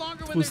it's a little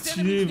longer when there's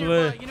enemies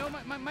nearby. You know,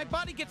 my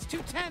body gets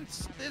too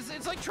tense.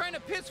 It's like trying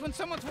to piss when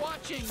someone's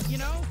watching, you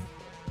know?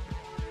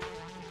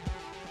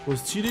 Trop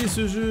stylé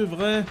ce jeu,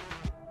 vrai.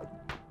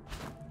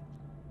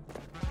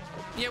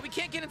 Yeah, we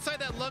can't get inside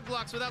that lug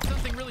box without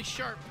something really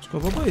sharp. Je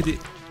comprends pas, il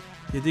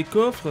y a des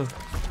coffres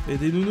et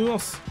des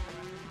nounours.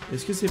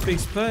 Est-ce que c'est fait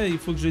exprès? Il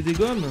faut que je les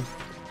dégomme?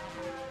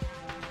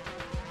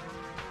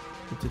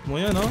 Peut-être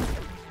moyen, non?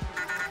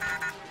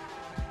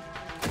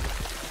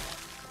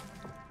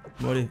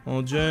 Bon allez,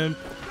 on jump.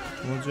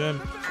 On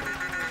jump.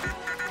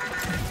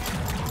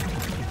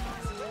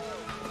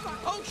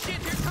 Oh shit,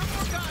 here come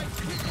more guys.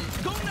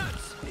 Go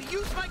nuts.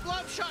 use my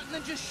glove shot and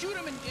then just shoot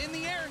him in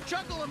the air and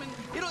juggle him and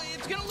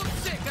it's gonna look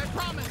sick, I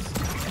promise.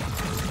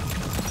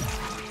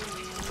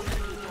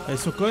 Ils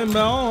sont quand même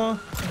marrants, hein.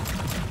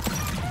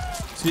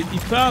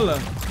 Ils parlent.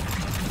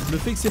 Le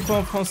fait que c'est pas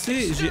en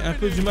français, j'ai un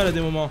peu du mal à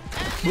des moments.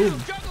 Boum.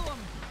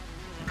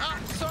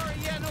 Sorry,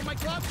 yeah, no, my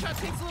glove shot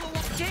takes a little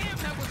long. Damn,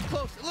 that was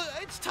close. Look,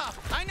 it's tough.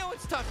 I know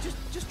it's tough.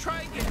 Just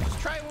try again.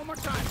 Just try it one more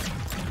time.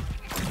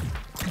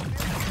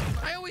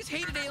 I always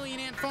hated Alien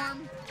Ant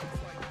Farm.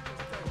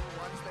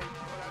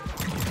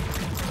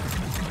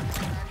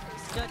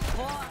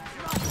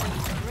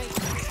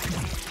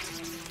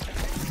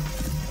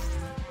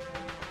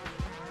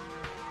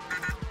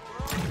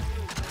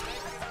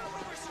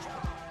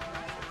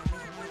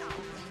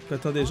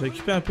 Attendez, je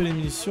récupère un peu les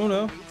munitions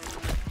là.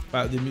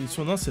 Bah, des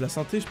munitions, non, c'est la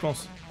santé, je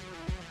pense.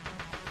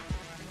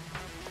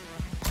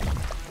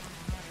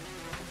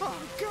 Oh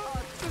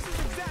God, this is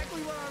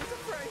exactly what I was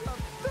afraid of.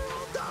 They're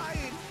all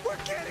dying. We're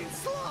getting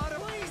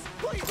slaughtered.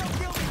 Please don't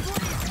kill me,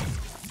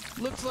 please.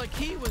 Looks like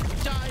he was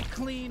die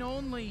clean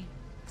only.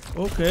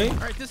 Okay. All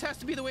right, this has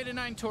to be the way to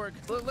 9 Torg.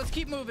 Let's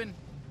keep moving.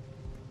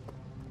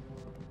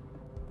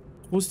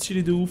 Trop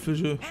stylé de ouf le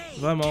jeu,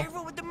 vraiment.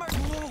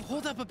 Whoa,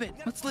 hold up a bit.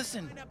 Let's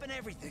listen. They're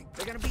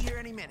gonna be here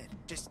any minute.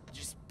 Just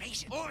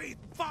patient. Oi,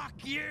 fuck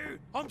you!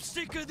 I'm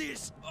sick of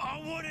this.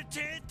 I want to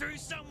tear through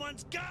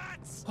someone's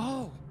guts.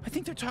 Oh, I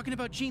think they're talking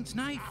about Gene's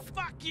knife.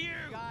 Fuck you!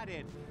 Got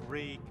it,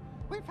 freak.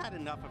 We've had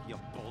enough of your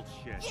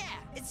bullshit. Yeah,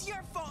 it's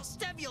your fault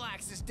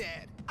Stemulax is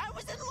dead. I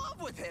was in love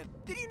with him.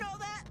 Did you know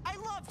that? I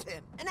loved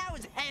him. And now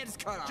his head's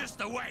cut off. Just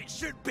the way it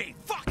should be.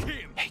 Fuck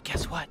him! Hey,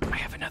 guess what? I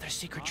have another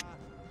secret.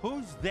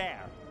 Who's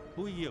there?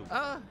 Who are you?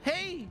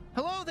 Hey.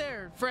 Hello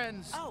there,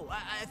 friends. Oh,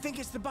 I think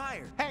it's the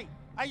buyer. Hey,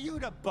 are you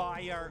the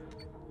buyer?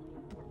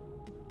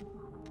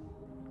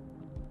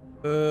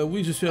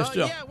 Oui, je suis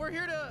acheteur. Yeah, we're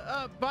here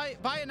to buy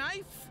a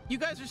knife. You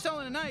guys are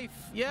selling a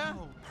knife, yeah?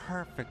 Oh,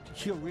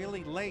 perfect. You're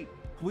really late.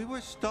 We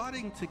were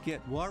starting to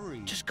get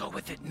worried. Just go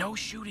with it. No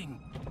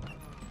shooting.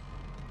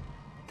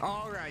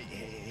 All right,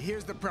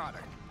 here's the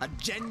product. A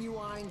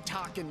genuine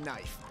talking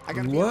knife. I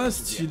gotta be What?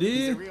 honest with you,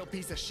 he's a Stylé. real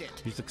piece of shit.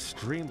 He's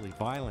extremely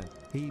violent.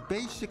 He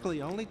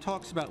basically only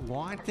talks about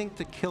wanting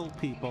to kill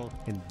people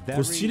in very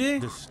stylé.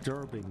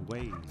 disturbing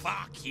ways.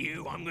 Fuck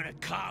you, I'm gonna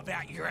carve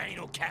out your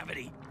anal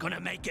cavity.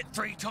 Gonna make it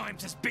 3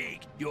 times as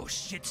big. Your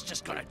shit's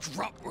just gonna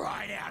drop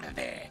right out of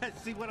there.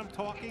 See what I'm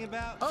talking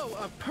about?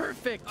 Oh,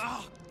 perfect.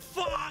 Oh,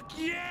 fuck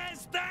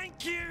yes,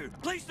 thank you.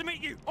 Pleased to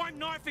meet you. I'm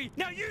Knifey.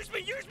 Now use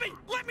me.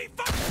 Let me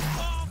fuck.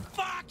 Oh,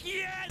 fuck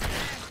yes.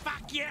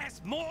 Fuck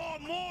yes. More.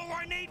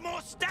 I need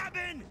more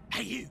stabbing.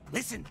 Hey, you,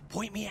 listen.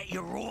 Point me at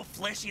your raw,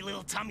 fleshy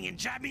little tummy and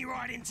jab me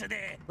right into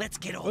there. Let's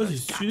get all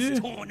those guts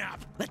torn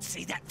up. Let's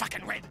see that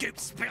fucking red goop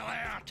spill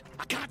out.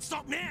 I can't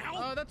stop now.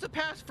 Oh, that's a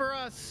pass for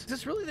us. Is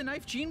this really the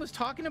knife Gene was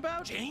talking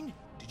about? Gene?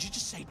 Did you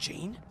just say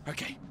Gene?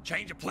 Okay,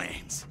 change of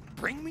plans.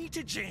 Bring me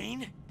to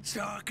Gene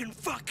so I can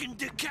fucking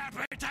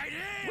decapitate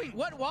him! Wait,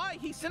 what? Why?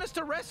 He sent us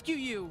to rescue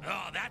you.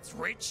 Oh, that's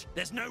rich.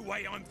 There's no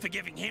way I'm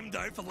forgiving him,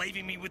 though, for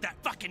leaving me with that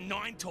fucking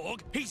 9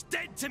 Torg. He's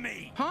dead to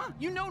me! Huh?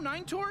 You know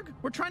 9 Torg?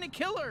 We're trying to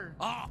kill her.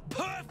 Oh,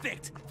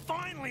 perfect!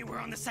 Finally, we're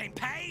on the same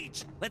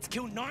page! Let's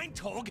kill 9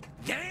 Torg,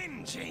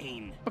 then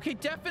Gene! Okay,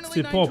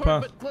 definitely 9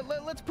 Torg, but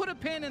let's put a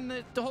pin in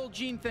the whole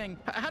Gene thing.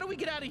 How do we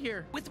get out of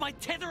here? With my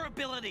tether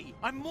ability!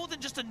 I'm more than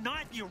just a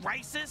knife, you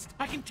racist!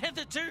 I can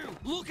tether too!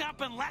 Look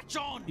up and latch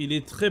on! Il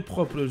est très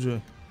propre le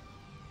jeu.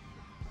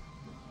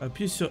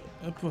 Appuyez sur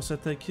 1 pour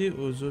s'attaquer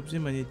aux objets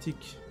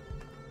magnétiques.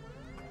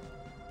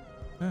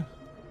 Ah.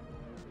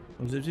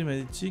 Aux objets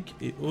magnétiques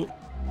et aux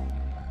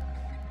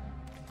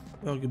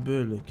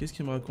Orgbull. Qu'est-ce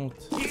qu'il me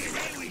raconte?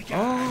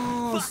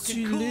 Oh,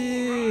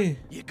 stylé!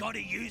 You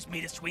gotta use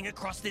me to swing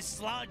across this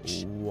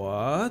sludge.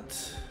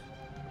 What?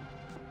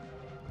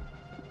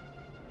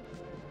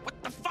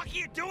 What the fuck are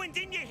you doing?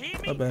 Didn't you hear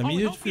me? Ah bah,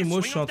 milieu de film,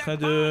 moi je suis en train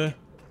de...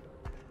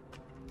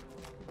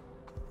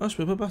 Ah, je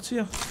peux pas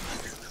partir.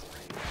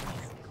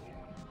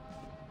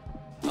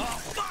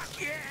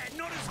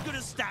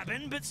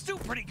 Stabbing, but still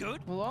pretty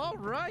good. Well, all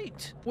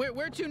right.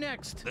 Where to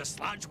next? The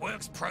Sludge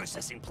Works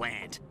processing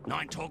plant.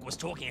 9 Torg was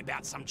talking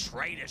about some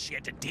traitor she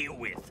had to deal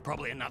with.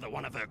 Probably another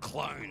one of her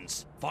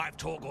clones. 5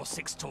 Torg or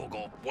 6 Torg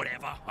or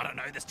whatever. I don't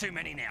know. There's too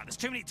many now. There's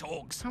too many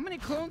Torgs. How many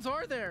clones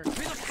are there? Who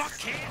the fuck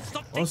cares?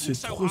 Stop Oh, thinking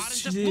so hard and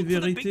just look for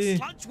the big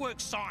Sludge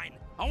Works sign.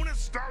 I want to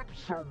stab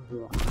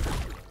someone.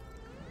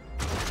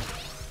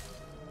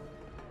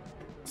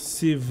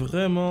 C'est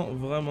vraiment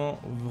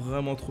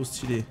trop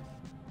stylé.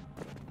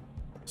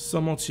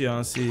 Sans mentir,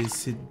 hein,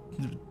 c'est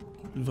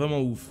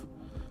vraiment ouf.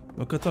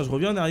 Donc attends, je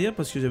reviens en arrière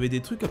parce que j'avais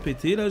des trucs à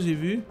péter là, j'ai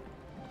vu.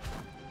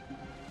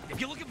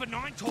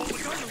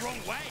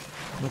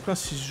 Donc là,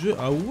 si je...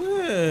 Ah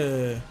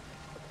ouais.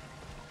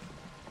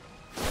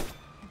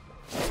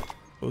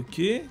 Ok.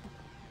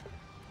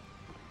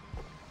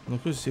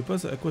 Donc là, je sais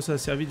pas à quoi ça a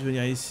servi de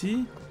venir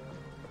ici.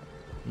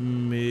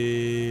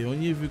 Mais on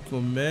y est vu quand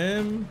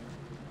même.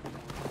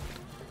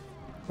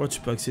 Oh,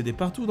 tu peux accéder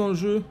partout dans le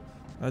jeu.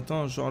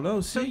 Attends, genre là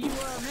aussi. Ok,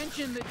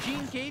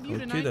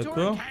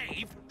 d'accord.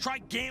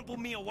 Try gamble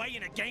me away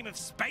in a game of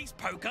space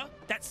poker?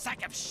 That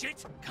sack of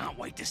shit? Can't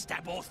wait to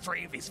stab all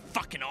 3 of his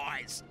fucking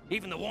eyes.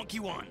 Even the wonky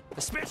one.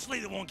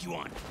 Especially the wonky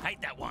one. Hate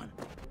that one.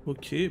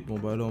 Ok, bon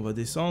bah là on va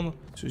descendre.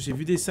 J'ai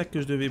vu des sacs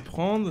que je devais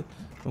prendre.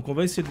 Donc on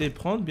va essayer de les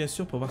prendre, bien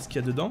sûr, pour voir ce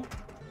qu'il y a dedans.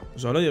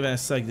 Genre là il y avait un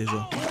sac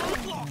déjà.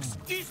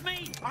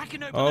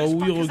 Ah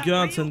oui,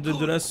 regarde, ça me donne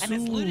de la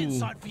sous.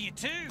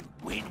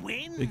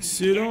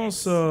 Excellent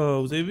ça.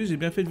 Vous avez vu, j'ai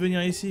bien fait de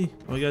venir ici.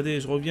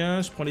 Regardez, je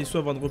reviens, je prends les sous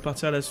avant de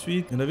repartir à la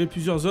suite. Il y en avait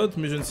plusieurs autres,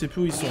 mais je ne sais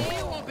plus où ils sont.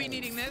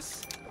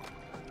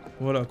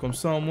 Voilà, comme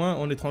ça au moins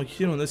on est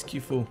tranquille, on a ce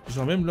qu'il faut.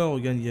 Genre même là,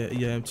 regarde,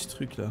 il y a un petit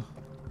truc là.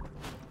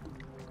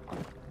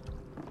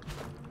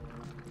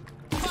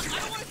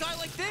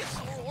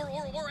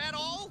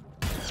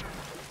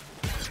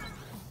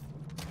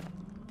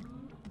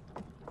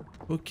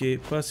 Ok,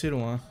 pas assez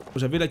loin.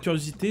 J'avais la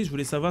curiosité, je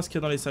voulais savoir ce qu'il y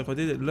a dans les sacs.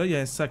 Regardez, là, il y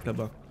a un sac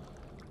là-bas.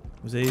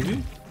 Vous avez vu?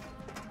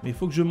 Mais il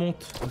faut que je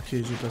monte. Ok, je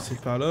vais passer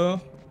par là.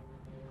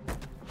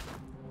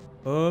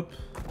 Hop.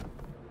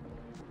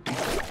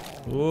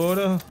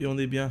 Voilà. Et on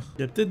est bien.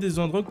 Il y a peut-être des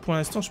endroits que pour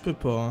l'instant, je peux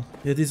pas. Hein.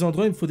 Il y a des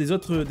endroits, il me faut des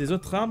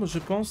autres armes, je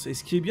pense. Et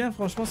ce qui est bien,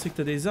 franchement, c'est que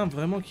tu as des armes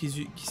vraiment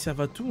qui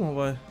servent à tout, en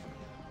vrai.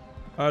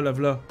 Ah, là,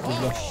 voilà.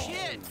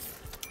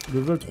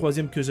 Le vol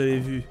 3ème que j'avais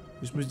vu.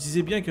 Je me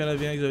disais bien qu'il y en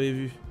avait un que j'avais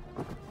vu.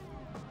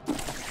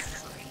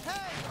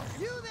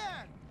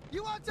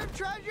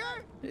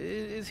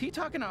 Is he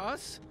talking to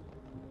us?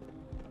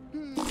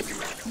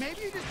 Maybe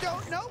you just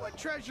don't know what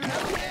treasure is.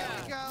 There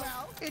we go.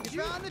 Well, it's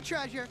you found the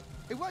treasure.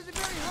 It wasn't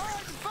very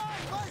hard to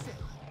find, was it?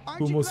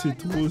 Comment c'est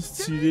trop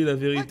stylé la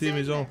vérité,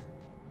 mes gens.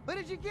 What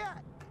did you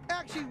get?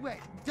 Actually,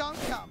 wait. Don't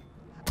tell me.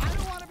 I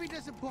don't want to be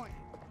disappointed.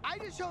 I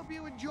just hope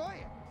you enjoy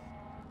it.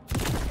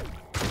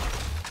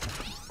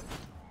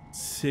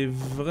 C'est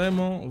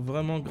vraiment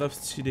grave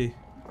stylé.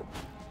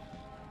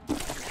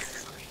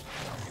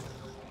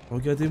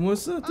 Regardez-moi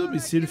ça, toi, mais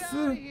c'est le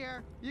feu.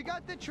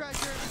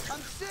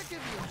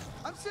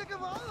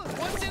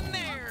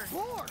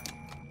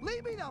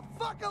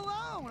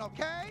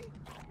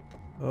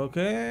 Ok,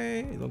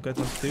 donc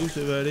attends, c'était où je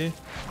vais aller?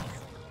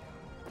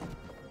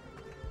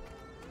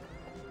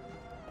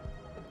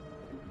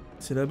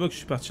 C'est là-bas que je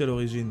suis parti à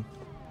l'origine.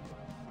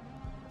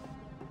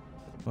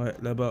 Ouais,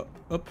 là-bas,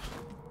 hop,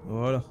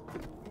 voilà.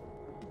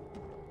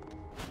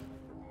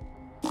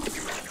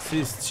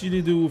 C'est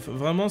stylé de ouf.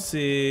 Vraiment,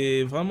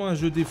 c'est vraiment un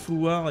jeu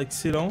défouloir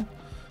excellent.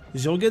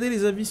 J'ai regardé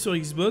les avis sur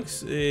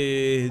Xbox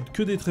et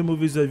que des très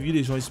mauvais avis.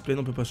 Les gens ils se plaignent,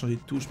 on peut pas changer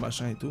de touche,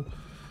 machin et tout.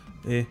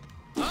 Et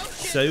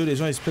sérieux, les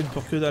gens ils se plaignent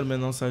pour que dalle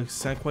maintenant,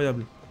 c'est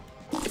incroyable.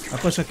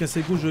 Après, chacun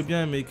ses goûts, je veux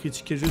bien, mais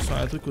critiquer le jeu sur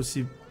un truc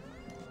aussi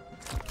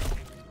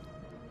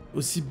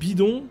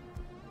bidon,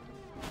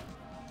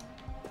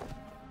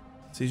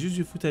 c'est juste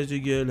du foutage de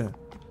gueule.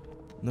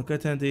 Donc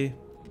attendez.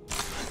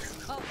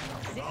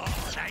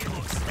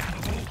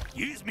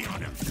 Use me on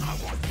him. I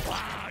want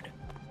blood.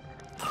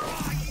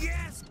 Oh,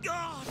 yes.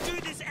 Oh, do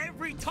this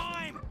every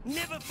time.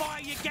 Never fire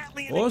your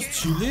Gatling again. Oh,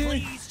 stylé.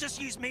 Please, just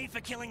use me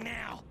for killing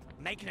now.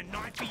 Making a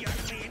knife be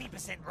only any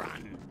 %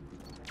 run.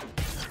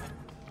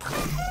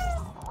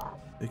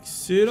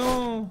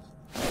 Excellent.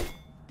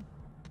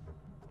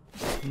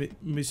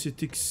 Mais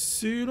c'est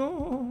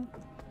excellent.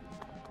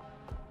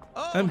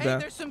 Oh, hey,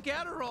 there's some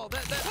Gatterall.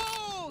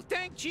 Oh,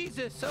 thank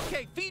Jesus.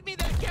 Okay, feed me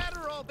that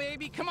Gatterall,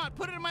 baby. Come on,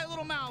 put it in my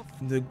little mouth.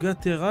 De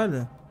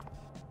Gatteral.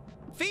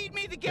 Feed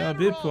me the Un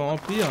B pour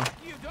remplir.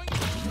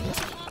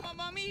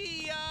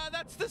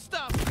 That's the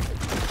stuff.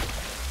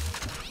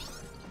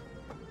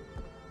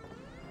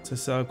 Ça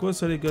sert à quoi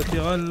ça les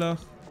Gatteral là?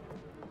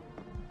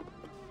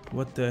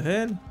 What the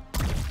hell?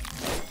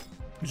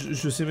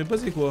 Je sais même pas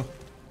c'est quoi.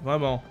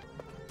 Vraiment.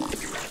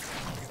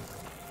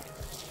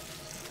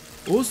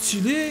 Oh,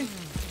 stylé.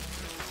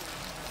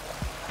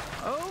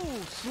 Oh,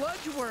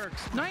 Sludge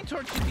Works. Nine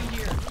Torch should be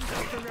here.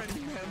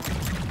 Already, man.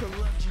 The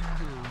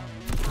legendary.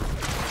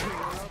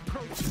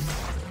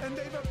 And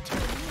they've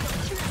obtained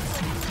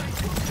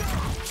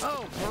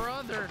oh,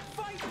 brother.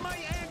 Fight, my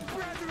egg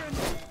brethren.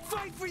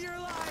 Fight for your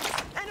lives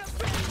and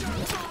avenge our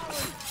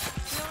fallen.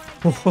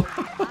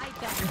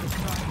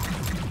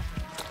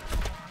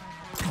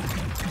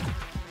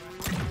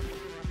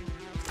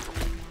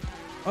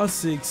 Ah,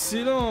 c'est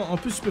excellent. En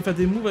plus, tu peux faire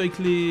des moves avec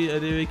les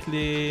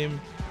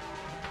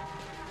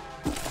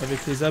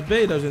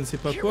abeilles là, je ne sais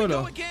pas quoi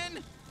là.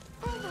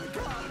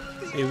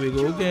 Here we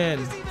go again.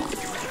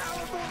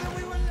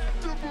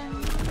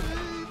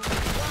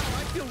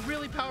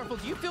 Do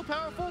you feel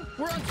powerful?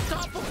 We're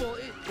unstoppable.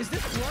 Is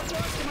this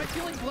bloodlust? Am I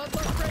feeling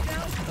bloodlust right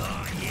now?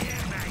 Oh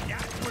yeah, mate.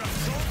 That's what I'm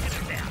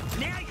talking about.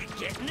 Now you're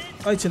getting it.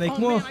 Ah, tiens avec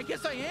moi. Man, I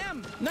guess I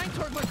am.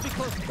 Ninetort must be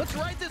close. Let's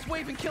ride this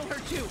wave and kill her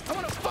too. I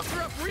want to fuck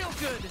her up real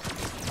good.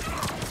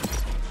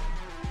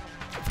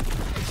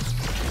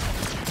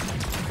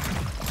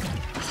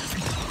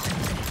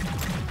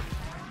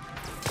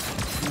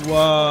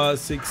 Waouh,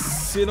 c'est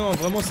excellent.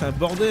 Vraiment, c'est un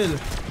bordel.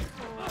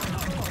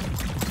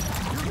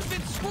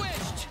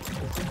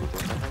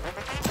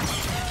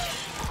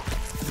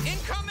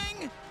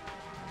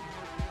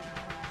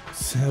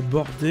 C'est un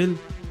bordel.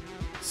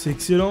 C'est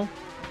excellent.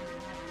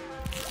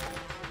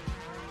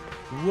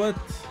 What?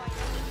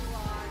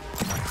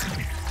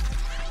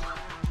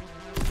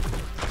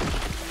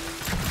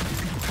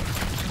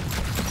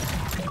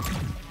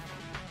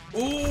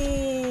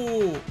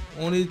 Oh!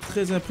 On est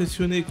très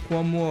impressionné,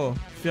 crois-moi.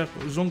 Faire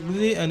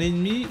jongler un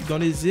ennemi dans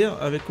les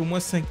airs avec au moins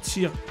 5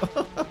 tirs.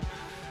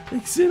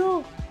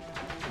 Excellent!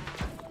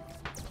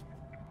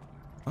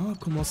 Ah,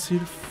 comment c'est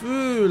le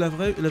feu? La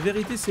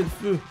vérité, c'est le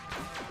feu.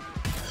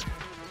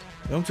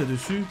 Et donc, tiens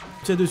dessus.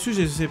 Tiens dessus,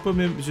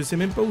 je sais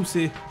même pas où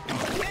c'est.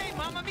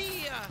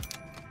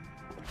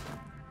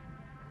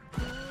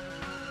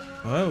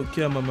 Ouais, ok,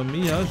 mamma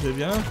mia, je vais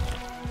bien.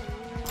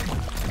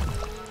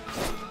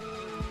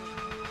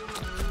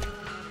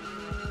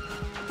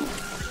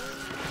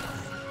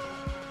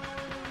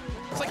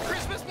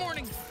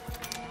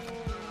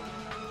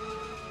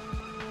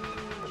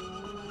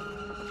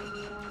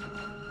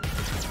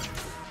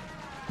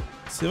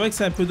 C'est vrai que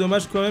c'est un peu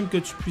dommage quand même que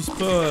tu puisses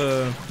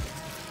pas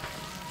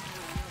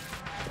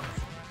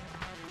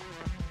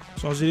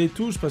changer les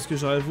touches parce que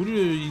j'aurais voulu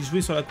y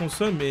jouer sur la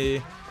console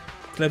mais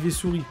clavier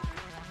souris.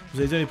 Vous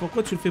allez dire mais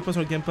pourquoi tu le fais pas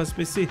sur le Game Pass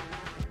PC?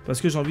 Parce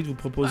que j'ai envie de vous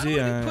proposer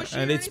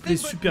un let's play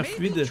super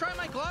fluide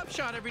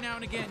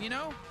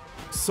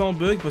sans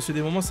bug parce que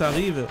des moments ça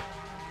arrive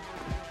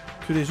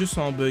que les jeux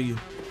sont en bug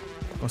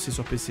quand c'est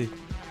sur PC.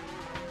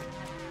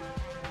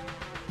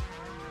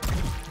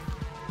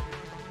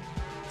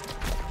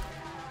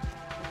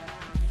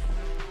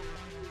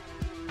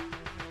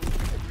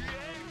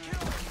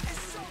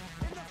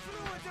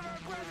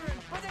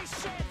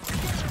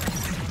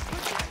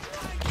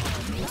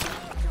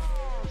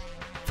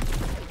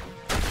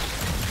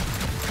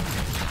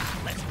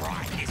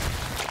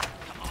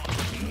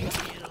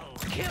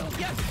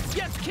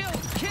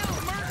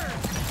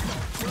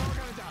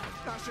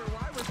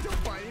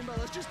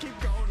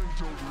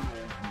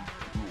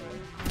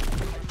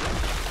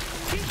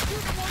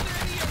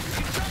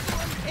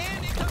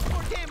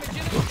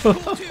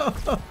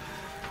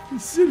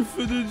 C'est le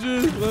feu de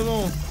Dieu,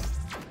 vraiment.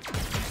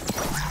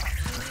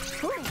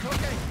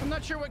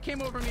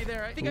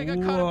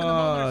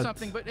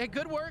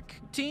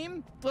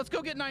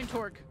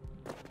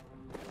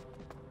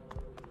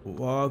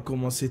 Wow,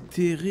 comment c'est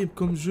terrible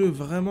comme jeu,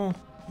 vraiment.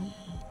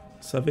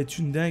 Ça va être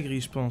une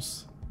dinguerie, je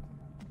pense.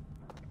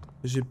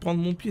 Je vais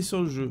prendre mon pied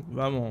sur le jeu,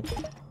 vraiment.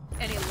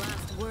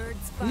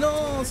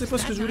 Non, c'est pas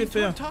ce que je voulais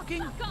faire.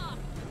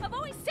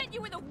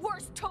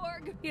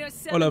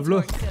 Oh la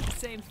v'là.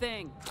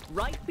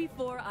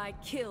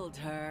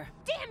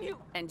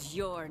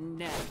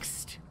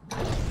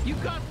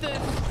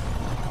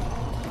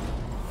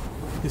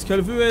 Qu'est-ce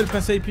qu'elle veut elle,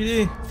 pince à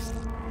épiler?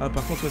 Ah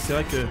par contre c'est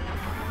vrai que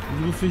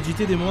niveau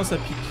fluidité des moments ça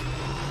pique.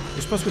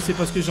 Et je pense que c'est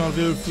parce que j'ai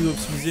enlevé le flux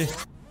optimisé.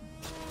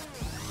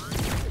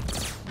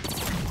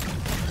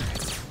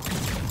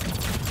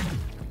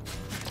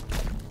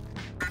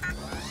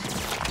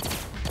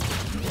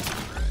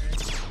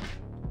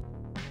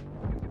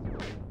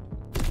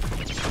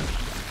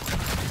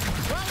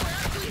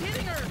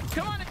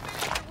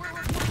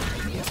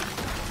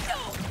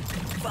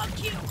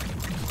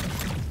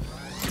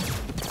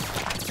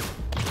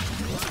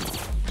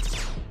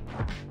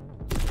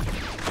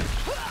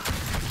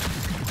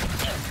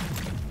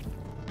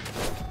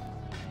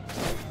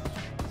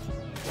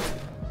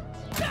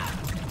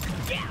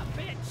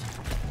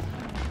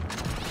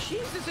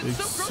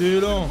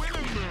 Excellent.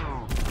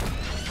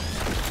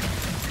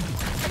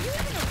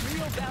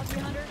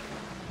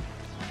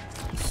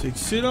 C'est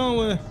excellent,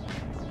 ouais.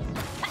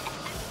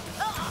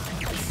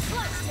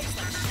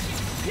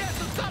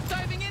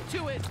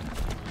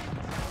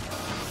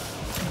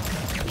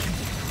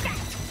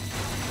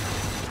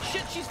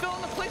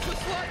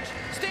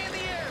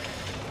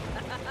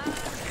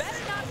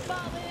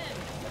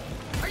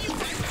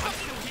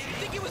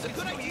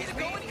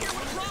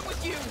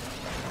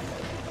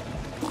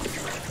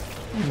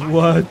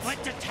 What?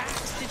 Like to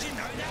tax, did you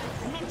know that?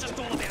 I'm not just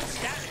all about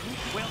stabbing.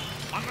 Well,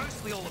 I'm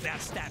mostly all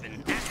about stabbing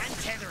and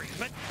tethering,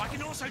 but I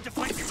can also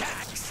deflect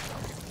attacks.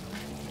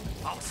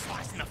 I'll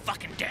slice in the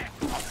fucking dirt.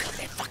 I'll cut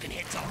their fucking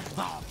heads off.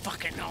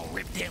 I'll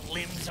rip their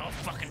limbs. I'll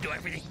fucking do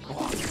everything.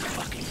 I'll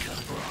fucking cut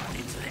right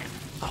into them.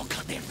 I'll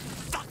cut their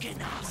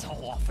fucking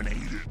asshole off and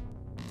eat it.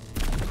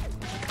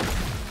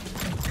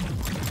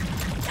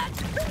 That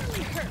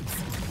barely hurts.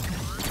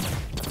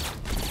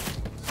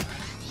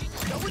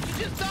 Oh, would you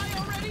just die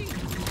already?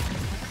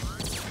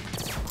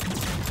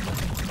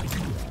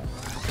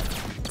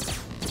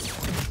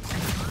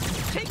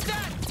 Take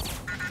that!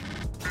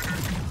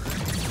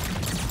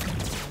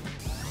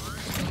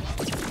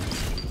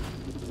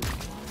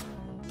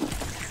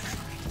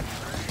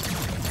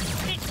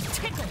 It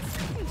tickles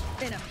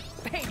in a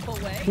painful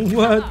way.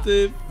 What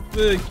the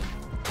fuck?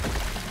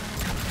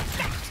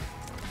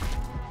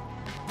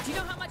 Do you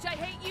know how much I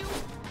hate you?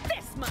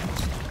 This much.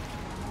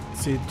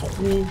 C'est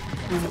trop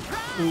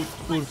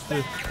le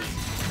feu.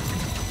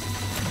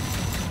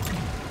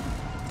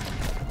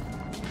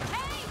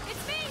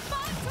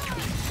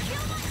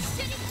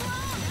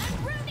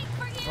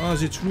 Ah,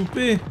 j'ai tout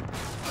loupé.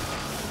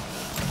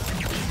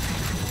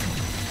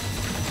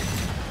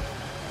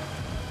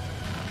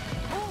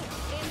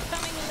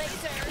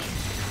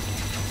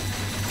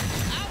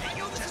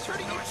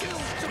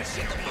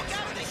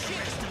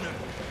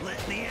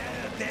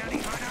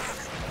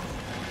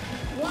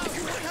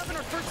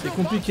 C'est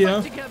compliqué,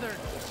 hein.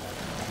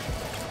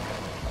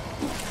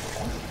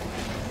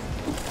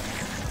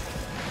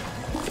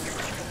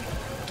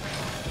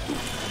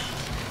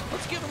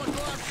 Let's give him a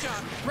glove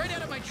shot right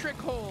out of my trick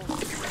hole.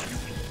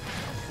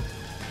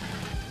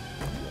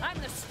 I'm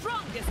the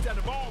strongest out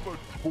of all the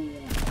tools.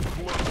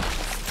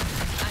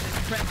 I'm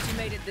impressed you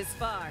made it this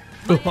far.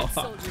 My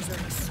ex-soldiers are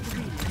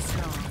extremely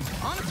strong.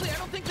 Honestly, I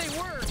don't think they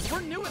were.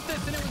 We're new at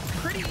this, and it was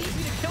pretty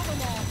easy to kill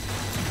them all.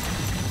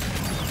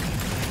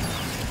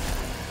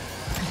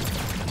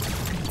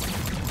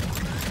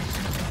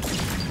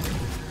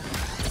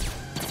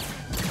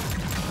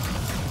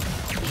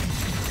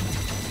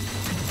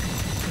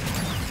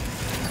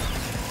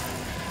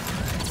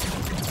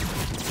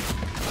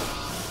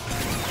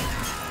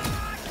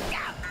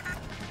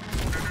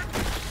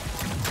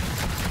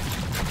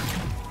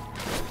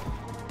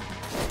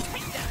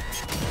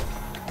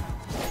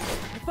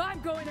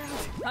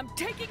 I'm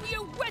taking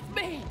you with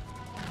me!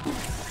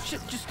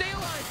 Just stay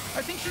alive.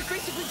 I think she's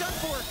basically done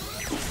for.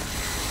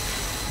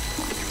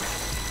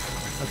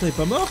 Attends, elle est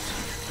pas morte?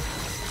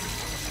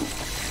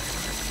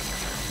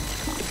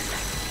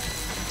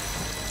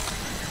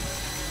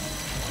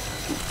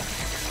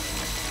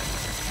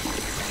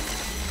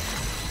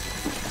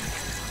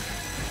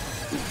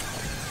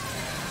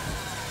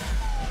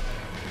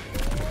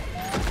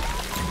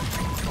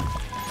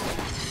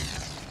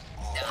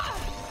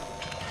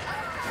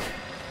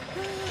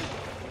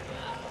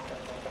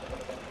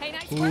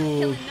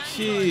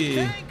 Okay.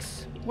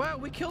 Thanks. Wow,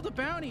 we killed a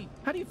bounty.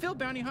 How do you feel,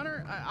 bounty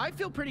hunter? I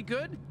feel pretty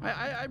good.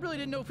 I really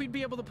didn't know if we'd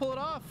be able to pull it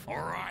off. All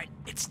right,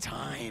 it's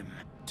time.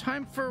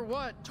 Time for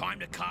what? Time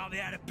to carve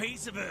out a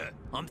piece of her.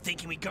 I'm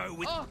thinking we go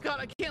with... Oh, God,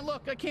 I can't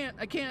look. I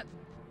can't.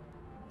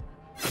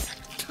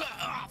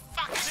 Oh,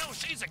 fuck, hell,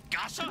 she's a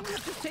gusser. Couldn't we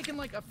have just taken,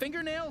 like, a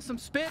fingernail, some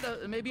spit,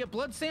 maybe a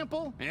blood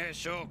sample? Yeah,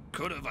 sure,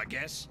 could have, I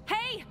guess.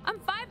 Hey, I'm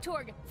Five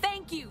Torg.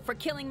 Thank you for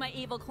killing my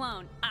evil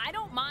clone. I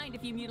don't mind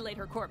if you mutilate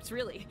her corpse,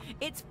 really.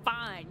 It's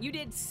fine. You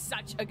did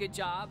such a good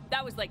job.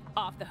 That was, like,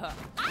 off the hook.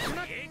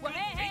 Hey, what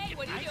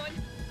are you doing?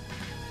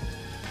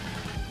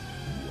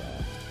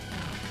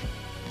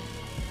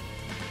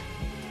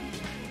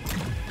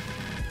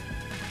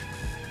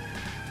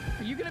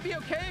 Are you gonna be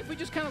okay if we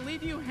just kind of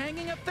leave you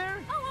hanging up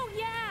there? Oh,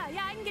 yeah,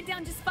 I can get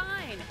down just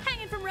fine.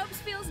 Hanging from ropes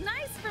feels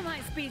nice for my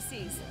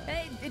species.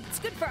 Hey, it's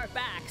good for our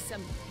backs.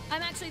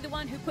 I'm actually the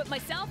one who put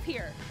myself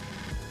here.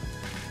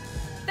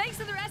 Thanks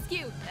for the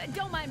rescue.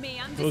 Don't mind me.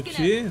 I'm just gonna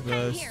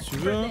hang here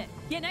for a bit.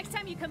 Yeah, next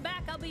time you come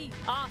back, I'll be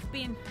off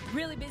being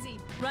really busy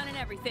running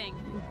everything.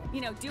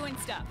 You know, doing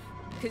stuff.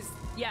 Cause,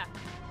 yeah.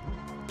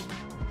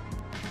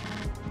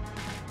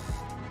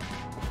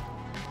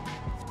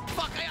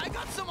 Fuck, I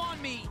got some on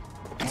me.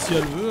 Si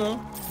elle veut, hein.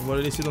 On va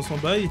la laisser dans son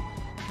bail.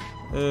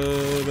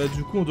 Bah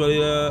du coup on doit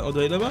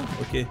aller là-bas.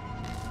 Ok.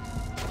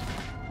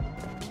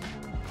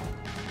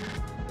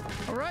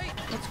 Alright,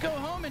 let's go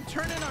home and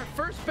turn in our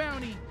first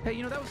bounty. Hey,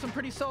 you know that was some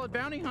pretty solid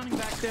bounty hunting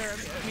back there.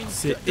 I mean,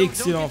 c'est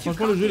excellent.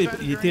 Franchement le jeu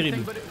il est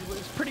terrible.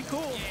 Pretty cool.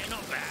 Yeah,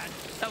 not bad.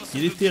 That was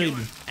Il est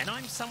terrible. And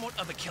I'm somewhat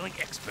of a killing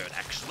expert,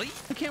 actually.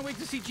 I can't wait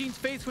to see Gene's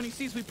face when he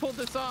sees we pulled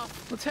this off.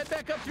 Let's head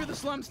back up through the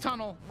slums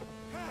tunnel.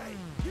 Hey,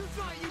 you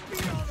thought you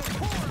beat all the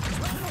corpse?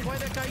 I don't know why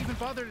that guy even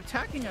bothered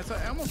attacking us.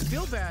 I almost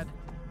feel bad.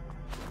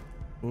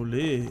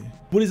 Olé.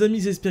 Bon les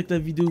amis, j'espère que la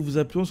vidéo vous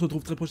a plu. On se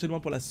retrouve très prochainement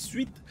pour la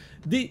suite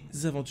des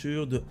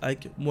aventures de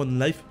Aidez-moi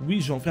Life.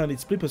 Oui, j'en fais un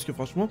let's play parce que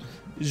franchement,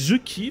 je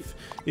kiffe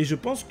et je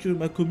pense que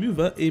ma commu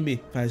va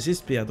aimer. Enfin,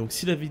 j'espère. Donc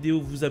si la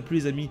vidéo vous a plu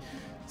les amis,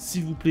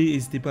 s'il vous plaît,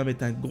 n'hésitez pas à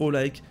mettre un gros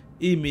like,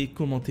 aimer,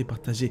 commenter,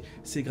 partager.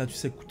 C'est gratuit,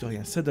 ça coûte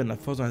rien, ça donne la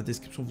force. Dans la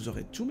description, vous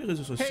aurez tous mes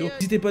réseaux sociaux.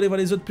 N'hésitez pas à aller voir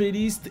les autres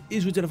playlists et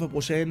je vous dis à la fois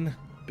prochaine.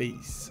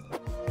 Peace.